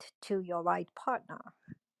get to your right partner.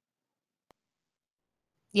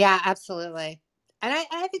 Yeah, absolutely. And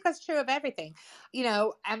I think that's true of everything.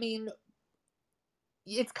 I mean,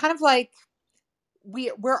 it's kind of like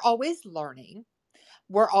we're always learning,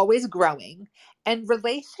 we're always growing, and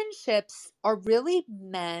relationships are really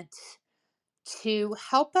meant to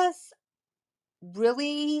help us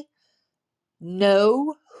really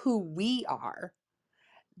know who we are.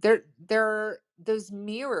 They're those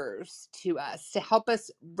mirrors to us to help us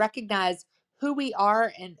recognize who we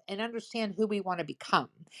are and understand who we want to become.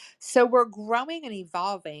 So we're growing and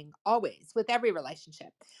evolving always with every relationship.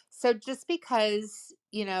 So just because,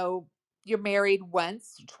 you're married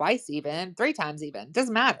once, twice, even three times, even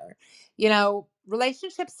doesn't matter.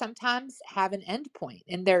 Relationships sometimes have an end point,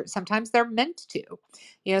 and sometimes they're meant to.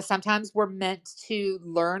 Sometimes we're meant to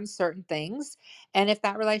learn certain things, and if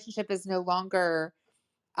that relationship is no longer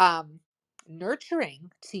um,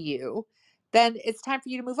 nurturing to you, then it's time for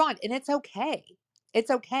you to move on. And it's okay.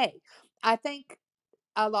 It's okay. I think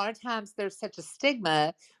a lot of times there's such a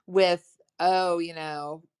stigma with, oh,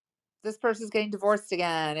 this person's getting divorced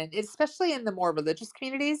again. And especially in the more religious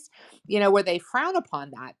communities, where they frown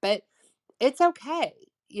upon that. But it's okay.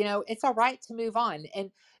 It's all right to move on.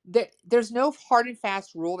 And there's no hard and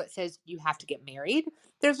fast rule that says you have to get married.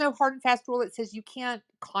 There's no hard and fast rule that says you can't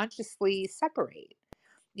consciously separate.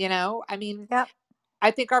 I mean, Yep. I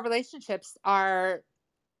think our relationships are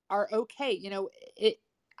okay. It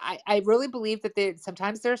I really believe that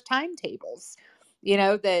sometimes there's timetables,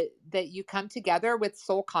 that you come together with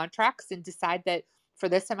soul contracts and decide that for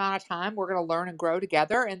this amount of time we're going to learn and grow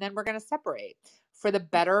together, and then we're going to separate for the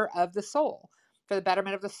better of the soul, for the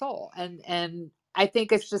betterment of the soul. And I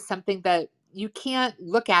think it's just something that you can't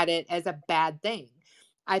look at it as a bad thing.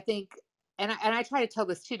 I think, and I try to tell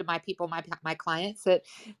this too to my people, my clients, that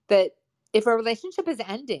if a relationship is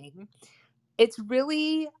ending, it's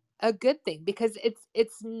really a good thing, because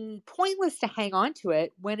it's pointless to hang on to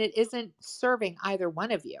it when it isn't serving either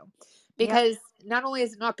one of you. Yep. Because not only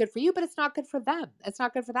is it not good for you, but it's not good for them. It's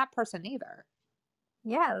not good for that person either.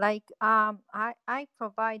 Yeah, like I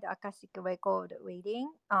provide Akashic record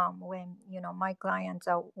reading when my clients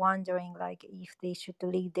are wondering like if they should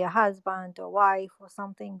leave their husband or wife or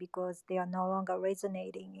something because they are no longer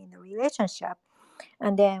resonating in the relationship.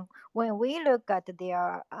 And then when we look at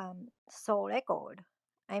their soul record,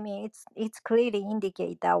 I mean it's clearly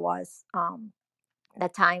indicate that was the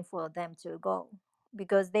time for them to go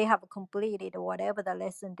because they have completed whatever the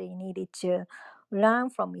lesson they needed to learn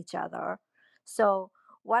from each other. So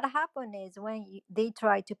what happened is when they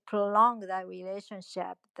try to prolong that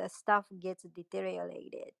relationship, the stuff gets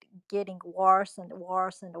deteriorated, getting worse and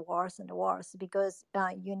worse and worse and worse because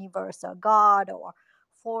universe or God or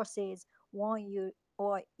forces want you,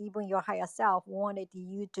 or even your higher self wanted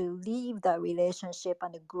you to leave the relationship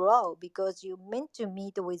and grow because you meant to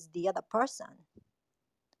meet with the other person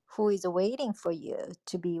who is waiting for you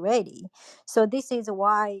to be ready. So this is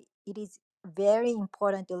why it is very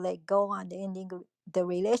important to let go and ending the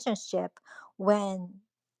relationship when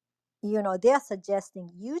they're suggesting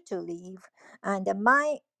you to leave. And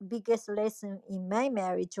my biggest lesson in my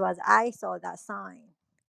marriage was I saw that sign,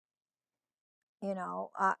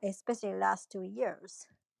 especially last 2 years.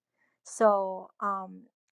 So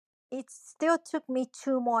it still took me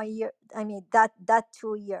 2 more years. I mean that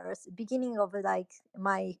 2 years, beginning of like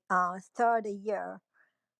my third year,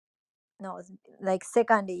 no, it's like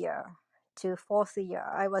second year to fourth year,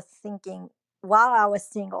 I was thinking while I was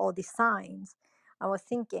seeing all the signs, I was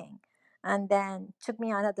thinking, and then took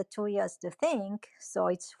me another 2 years to think. So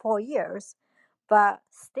it's 4 years, but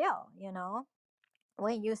still,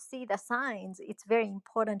 when you see the signs, it's very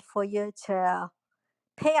important for you to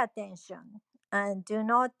pay attention and do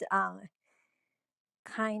not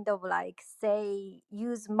kind of like say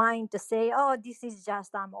use mind to say, oh, this is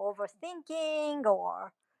just I'm overthinking,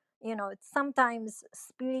 or sometimes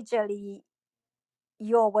spiritually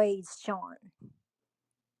your way is shown.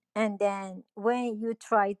 And then when you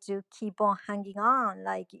try to keep on hanging on,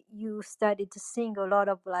 like you started to think a lot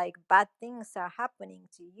of like bad things are happening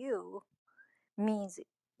to you, means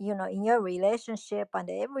in your relationship and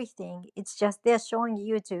everything, it's just they're showing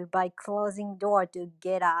you to by closing door to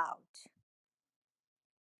get out.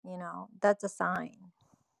 That's a sign.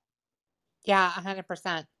 Yeah,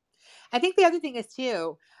 100%. I think the other thing is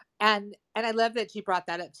too, and I love that you brought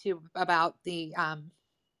that up too about the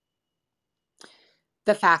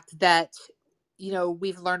fact that,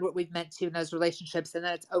 we've learned what we've meant to in those relationships, and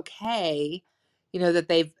that it's okay,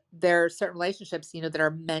 that there are certain relationships, that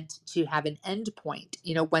are meant to have an end point,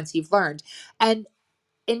 once you've learned. And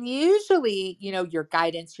usually, your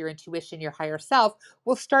guidance, your intuition, your higher self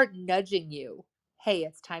will start nudging you. Hey,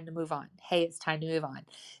 it's time to move on. Hey, it's time to move on.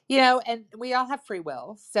 And we all have free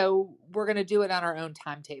will. So we're going to do it on our own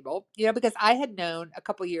timetable, because I had known a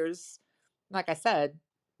couple years, like I said,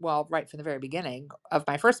 well, right from the very beginning of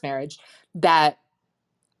my first marriage, that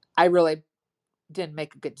I really didn't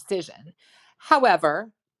make a good decision.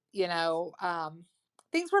 However, you know, um,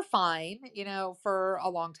 things were fine, for a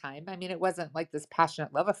long time. I mean, it wasn't like this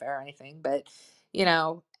passionate love affair or anything, but, you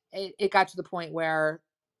know, it got to the point where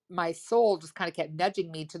my soul just kind of kept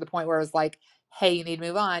nudging me to the point where it was like, hey, you need to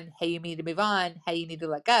move on. Hey, you need to move on. Hey, you need to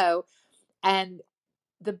let go. And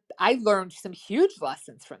I learned some huge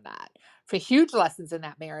lessons from that, for huge lessons in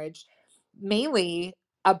that marriage, mainly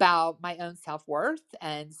about my own self-worth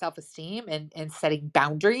and self-esteem, and setting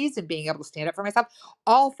boundaries and being able to stand up for myself,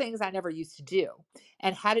 all things I never used to do.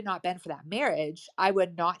 And had it not been for that marriage, I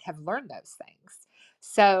would not have learned those things.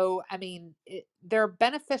 So, I mean, they're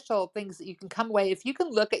beneficial things that you can come away if you can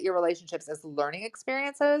look at your relationships as learning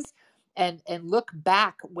experiences, and look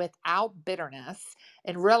back without bitterness,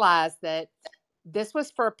 and realize that this was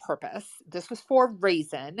for a purpose. This was for a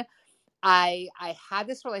reason. I had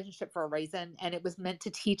this relationship for a reason, and it was meant to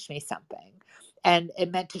teach me something, and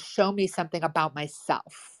it meant to show me something about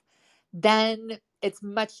myself. Then it's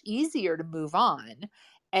much easier to move on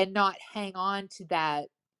and not hang on to that,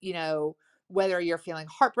 you know, whether you're feeling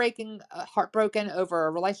heartbroken over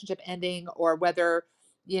a relationship ending, or whether,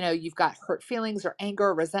 you've got hurt feelings or anger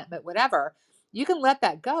or resentment, whatever. You can let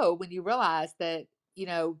that go when you realize that,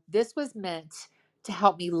 this was meant to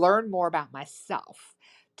help me learn more about myself,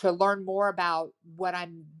 to learn more about what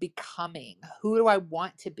I'm becoming. Who do I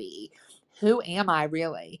want to be? who am I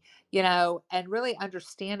really? And really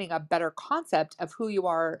understanding a better concept of who you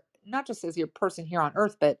are, not just as your person here on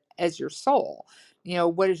earth, but as your soul.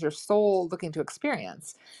 What is your soul looking to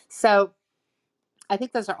experience? So I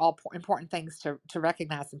think those are all important things to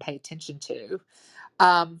recognize and pay attention to.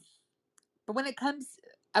 Um, but when it comes,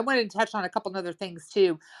 I wanted to touch on a couple of other things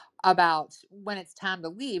too about when it's time to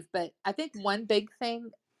leave. But I think one big thing,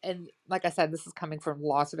 and like I said, this is coming from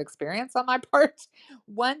lots of experience on my part.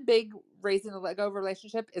 One big reason to let go of a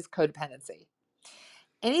relationship is codependency.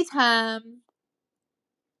 Anytime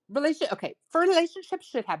okay, for relationships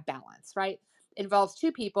should have balance, right? It involves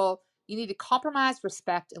two people. You need to compromise,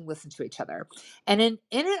 respect, and listen to each other. And in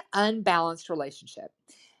an unbalanced relationship,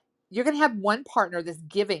 you're going to have one partner that's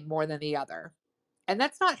giving more than the other. And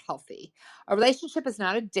that's not healthy. A relationship is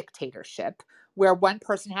not a dictatorship where one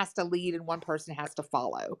person has to lead and one person has to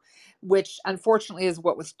follow, which unfortunately is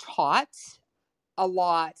what was taught a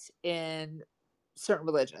lot in certain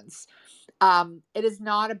religions. It is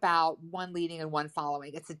not about one leading and one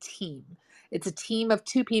following. It's a team. It's a team of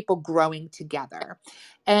two people growing together.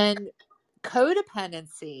 And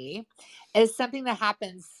codependency is something that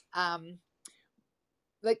happens.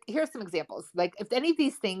 Like, here's some examples. Like, if any of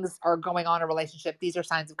these things are going on in a relationship, these are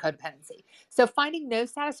signs of codependency. So finding no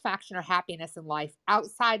satisfaction or happiness in life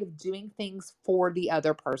outside of doing things for the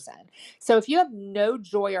other person. So if you have no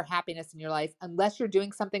joy or happiness in your life unless you're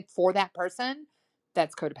doing something for that person,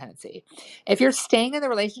 that's codependency. If you're staying in the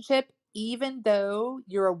relationship even though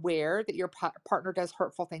you're aware that your partner does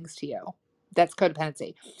hurtful things to you, that's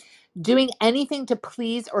codependency. Doing anything to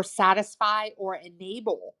please or satisfy or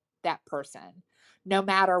enable that person, no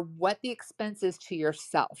matter what the expense is to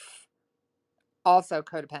yourself. Also,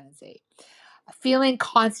 codependency. Feeling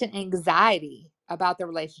constant anxiety about the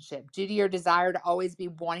relationship due to your desire to always be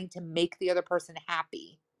wanting to make the other person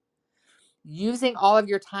happy. Using all of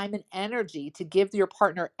your time and energy to give your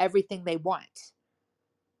partner everything they want.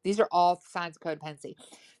 These are all signs of codependency.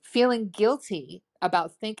 Feeling guilty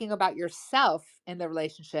about thinking about yourself in the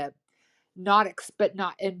relationship, but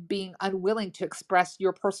not and being unwilling to express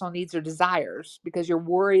your personal needs or desires because you're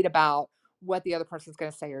worried about what the other person's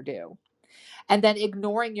going to say or do. And then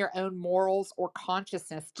ignoring your own morals or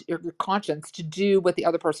your conscience to do what the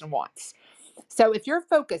other person wants. So if your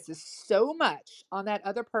focus is so much on that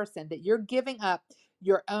other person that you're giving up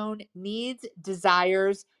your own needs,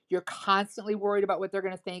 desires, you're constantly worried about what they're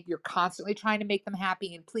going to think, you're constantly trying to make them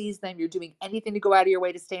happy and please them, you're doing anything to go out of your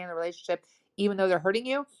way to stay in the relationship, even though they're hurting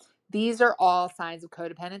you, these are all signs of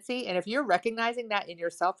codependency. And if you're recognizing that in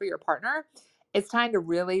yourself or your partner, it's time to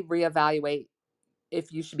really reevaluate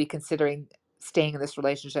if you should be considering staying in this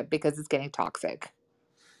relationship because it's getting toxic.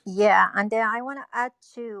 Yeah, and then I want to add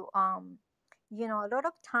to, a lot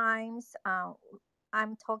of times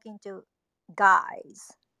I'm talking to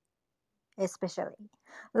guys, especially.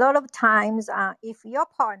 A lot of times, if your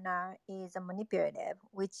partner is manipulative,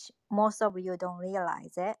 which most of you don't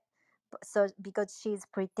realize it, so because she's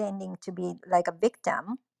pretending to be like a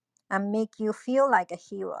victim and make you feel like a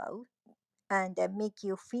hero and make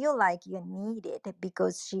you feel like you're needed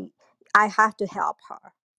because I have to help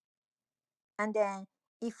her. And then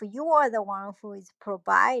if you are the one who is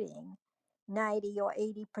providing 90 or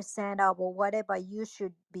 80% of whatever you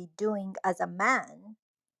should be doing as a man,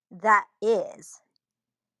 that is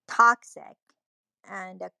toxic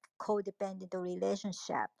and a codependent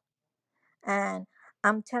relationship. And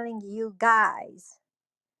I'm telling you guys,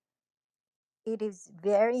 it is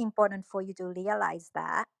very important for you to realize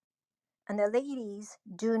that. And the ladies,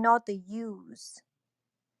 do not use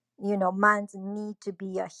man's need to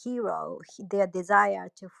be a hero, their desire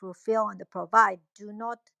to fulfill and provide. Do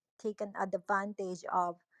not take an advantage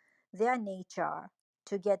of their nature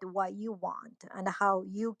to get what you want and how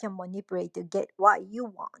you can manipulate to get what you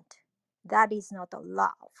want. That is not a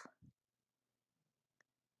love,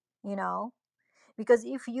 you know because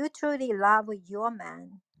if you truly love your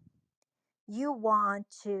man, you want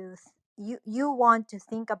to you want to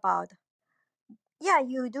think about, yeah,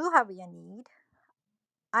 you do have your need,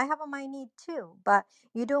 I have my need too, but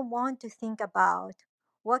you don't want to think about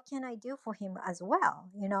what can I do for him as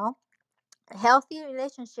well. A healthy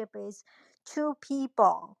relationship is two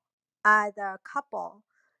people, either couple,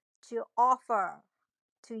 to offer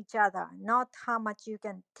to each other, not how much you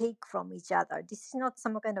can take from each other. This is not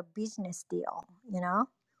some kind of business deal.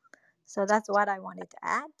 So that's what I wanted to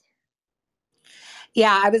add.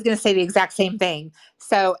 Yeah, I was going to say the exact same thing.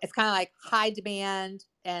 So it's kind of like high demand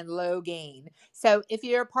and low gain. So if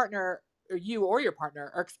your partner or you or your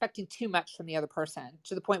partner are expecting too much from the other person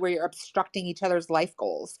to the point where you're obstructing each other's life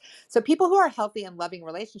goals. So people who are healthy and loving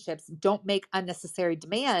relationships don't make unnecessary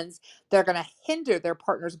demands that are going to hinder their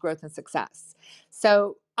partner's growth and success.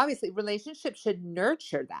 So obviously relationships should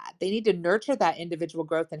nurture that. They need to nurture that individual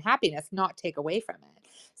growth and happiness, not take away from it.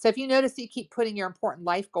 So if you notice you keep putting your important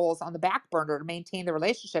life goals on the back burner to maintain the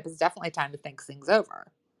relationship, it's definitely time to think things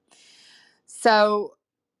over. So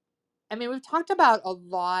I mean, we've talked about a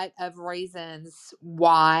lot of reasons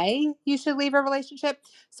why you should leave a relationship.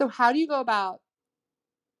 So, how do you go about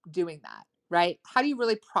doing that? Right? How do you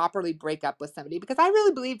really properly break up with somebody? Because I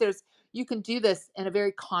really believe you can do this in a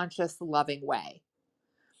very conscious, loving way,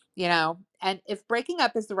 and if breaking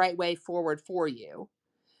up is the right way forward for you,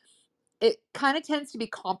 it kind of tends to be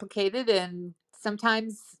complicated and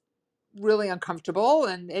sometimes really uncomfortable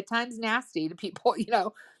and at times nasty to people,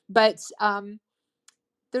 but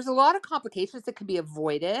there's a lot of complications that can be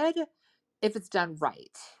avoided if it's done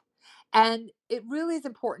right. And it really is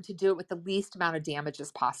important to do it with the least amount of damage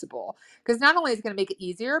as possible. Because not only is it going to make it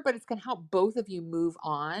easier, but it's going to help both of you move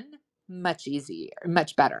on much easier,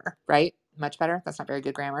 much better, right? Much better. That's not very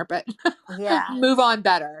good grammar, but Yeah. move on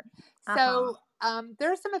better. Uh-huh. So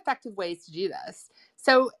there are some effective ways to do this.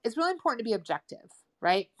 So it's really important to be objective,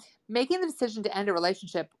 right? Making the decision to end a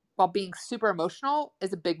relationship while being super emotional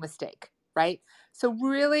is a big mistake, right? So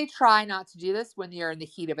really try not to do this when you're in the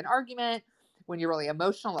heat of an argument, when you're really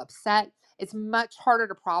emotional, upset. It's much harder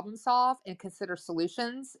to problem solve and consider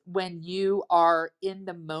solutions when you are in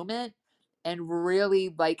the moment and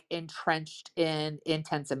really like entrenched in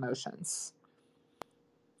intense emotions.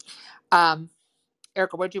 Um,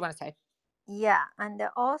 Erica, what do you want to say? Yeah, and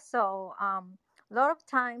also, a lot of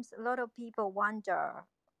times, a lot of people wonder,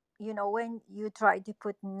 when you try to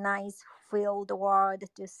put nice filled word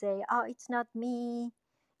to say, "Oh, it's not me,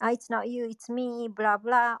 it's not you, it's me," blah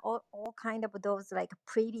blah, all kind of those like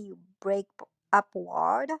pretty break up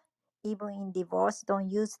word. Even in divorce, don't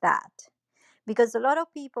use that, because a lot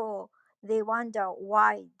of people, they wonder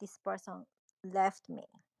why this person left me.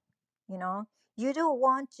 you know you don't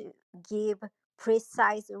want to give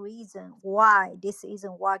precise reason why this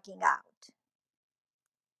isn't working out,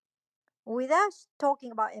 without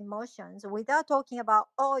talking about emotions, without talking about,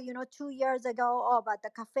 oh, 2 years ago, oh, but the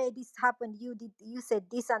cafe this happened, you said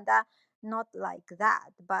this and that. Not like that,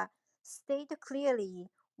 but state clearly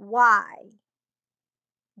why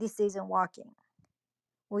this isn't working,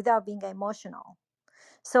 without being emotional,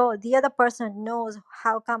 so the other person knows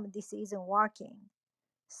how come this isn't working.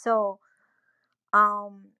 So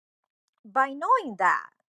um by knowing that,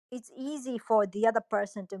 it's easy for the other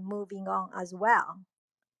person to moving on as well,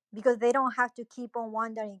 because they don't have to keep on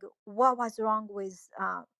wondering what was wrong with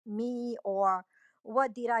me, or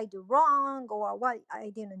what did I do wrong, or what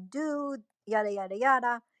I didn't do, yada yada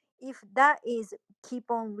yada. If that is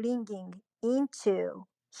keep on ringing into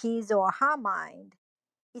his or her mind,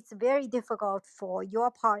 it's very difficult for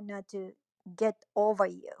your partner to get over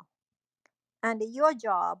you, and your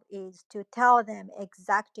job is to tell them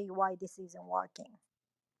exactly why this isn't working,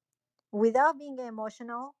 without being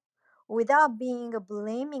emotional, without being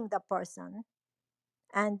blaming the person.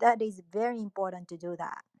 And that is very important to do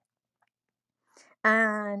that.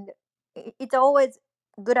 And it's always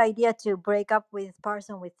good idea to break up with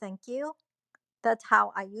person with thank you. That's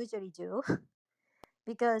how I usually do.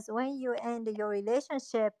 Because when you end your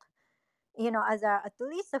relationship, as a at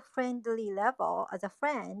least a friendly level, as a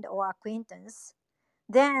friend or acquaintance,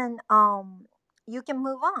 then you can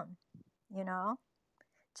move on, you know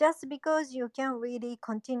just because you can really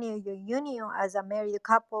continue your union as a married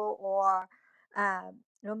couple or a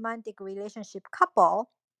romantic relationship couple,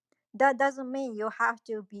 that doesn't mean you have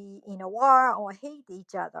to be in a war or hate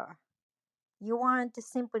each other. You want to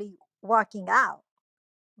simply working out,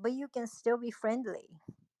 but you can still be friendly,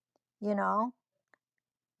 you know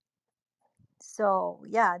so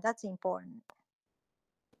yeah, that's important.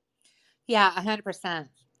 Yeah, 100%.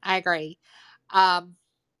 I agree. Um,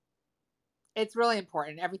 it's really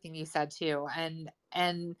important, everything you said too. And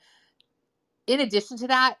in addition to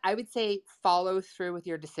that, I would say follow through with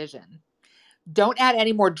your decision. Don't add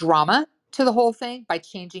any more drama to the whole thing by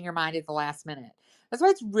changing your mind at the last minute. That's why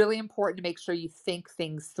it's really important to make sure you think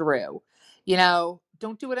things through.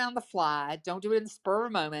 Don't do it on the fly. Don't do it in the spur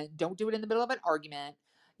of a moment. Don't do it in the middle of an argument.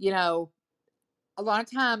 You know, a lot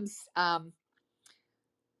of times,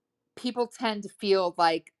 people tend to feel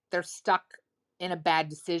like they're stuck in a bad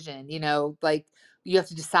decision, like you have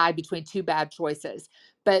to decide between two bad choices.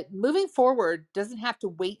 But moving forward doesn't have to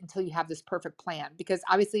wait until you have this perfect plan, because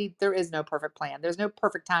obviously there is no perfect plan. There's no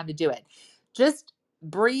perfect time to do it. Just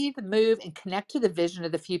breathe, move, and connect to the vision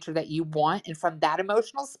of the future that you want. And from that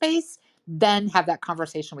emotional space, then have that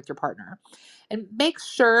conversation with your partner. And make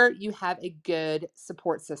sure you have a good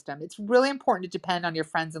support system. It's really important to depend on your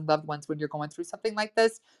friends and loved ones when you're going through something like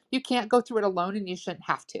this. You can't go through it alone and you shouldn't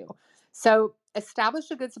have to. So,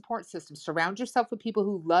 establish a good support system. Surround yourself with people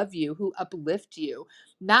who love you, who uplift you,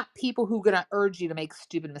 not people who are going to urge you to make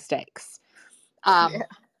stupid mistakes. Yeah. Um,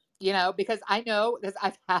 because I know because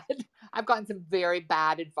I've gotten some very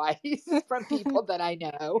bad advice from people that I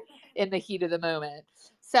know in the heat of the moment.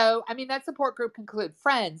 So, I mean, that support group can include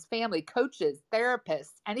friends, family, coaches,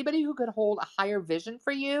 therapists, anybody who could hold a higher vision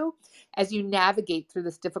for you as you navigate through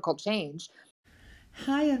this difficult change.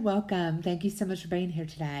 Hi and welcome. Thank you so much for being here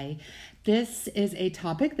today. This is a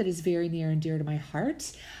topic that is very near and dear to my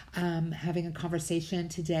heart. Having a conversation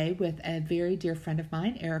today with a very dear friend of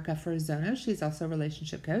mine, Erica Ferzono. She's also a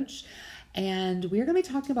relationship coach. And we're going to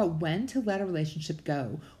be talking about when to let a relationship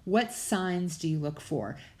go. What signs do you look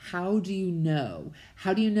for? How do you know?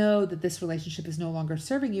 How do you know that this relationship is no longer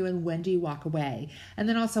serving you? And when do you walk away? And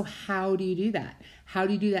then also, how do you do that? How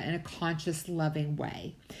do you do that in a conscious, loving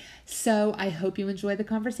way? So I hope you enjoy the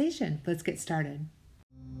conversation. Let's get started.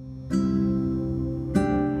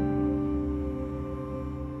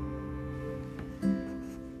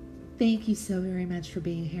 Thank you so very much for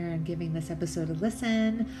being here and giving this episode a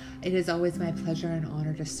listen. It is always my pleasure and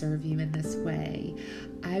honor to serve you in this way.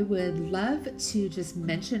 I would love to just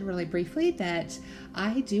mention really briefly that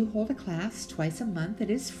I do hold a class twice a month. It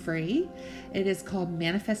is free. It is called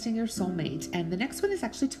Manifesting Your Soulmate. And the next one is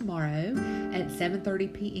actually tomorrow at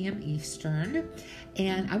 7:30 p.m. Eastern.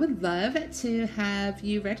 And I would love to have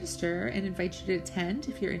you register and invite you to attend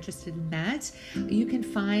if you're interested in that. You can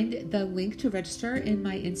find the link to register in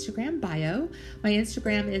my Instagram bio. My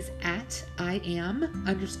Instagram is at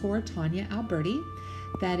 @IAM_Tanya Alberti.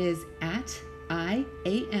 That is at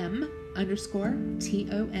IAM_TONYA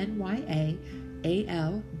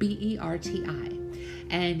ALBERTI.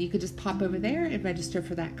 And you could just pop over there and register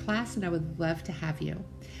for that class, and I would love to have you.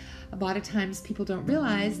 A lot of times people don't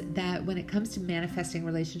realize that when it comes to manifesting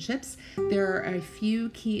relationships, there are a few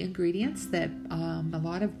key ingredients that a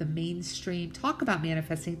lot of the mainstream talk about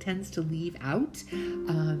manifesting tends to leave out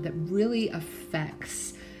that really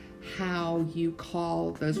affects how you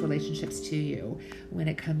call those relationships to you when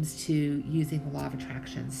it comes to using the law of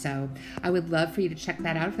attraction. So I would love for you to check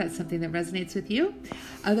that out if that's something that resonates with you.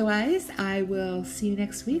 Otherwise, I will see you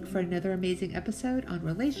next week for another amazing episode on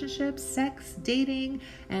relationships, sex, dating,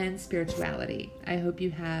 and spirituality. I hope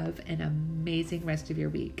you have an amazing rest of your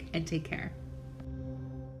week and take care.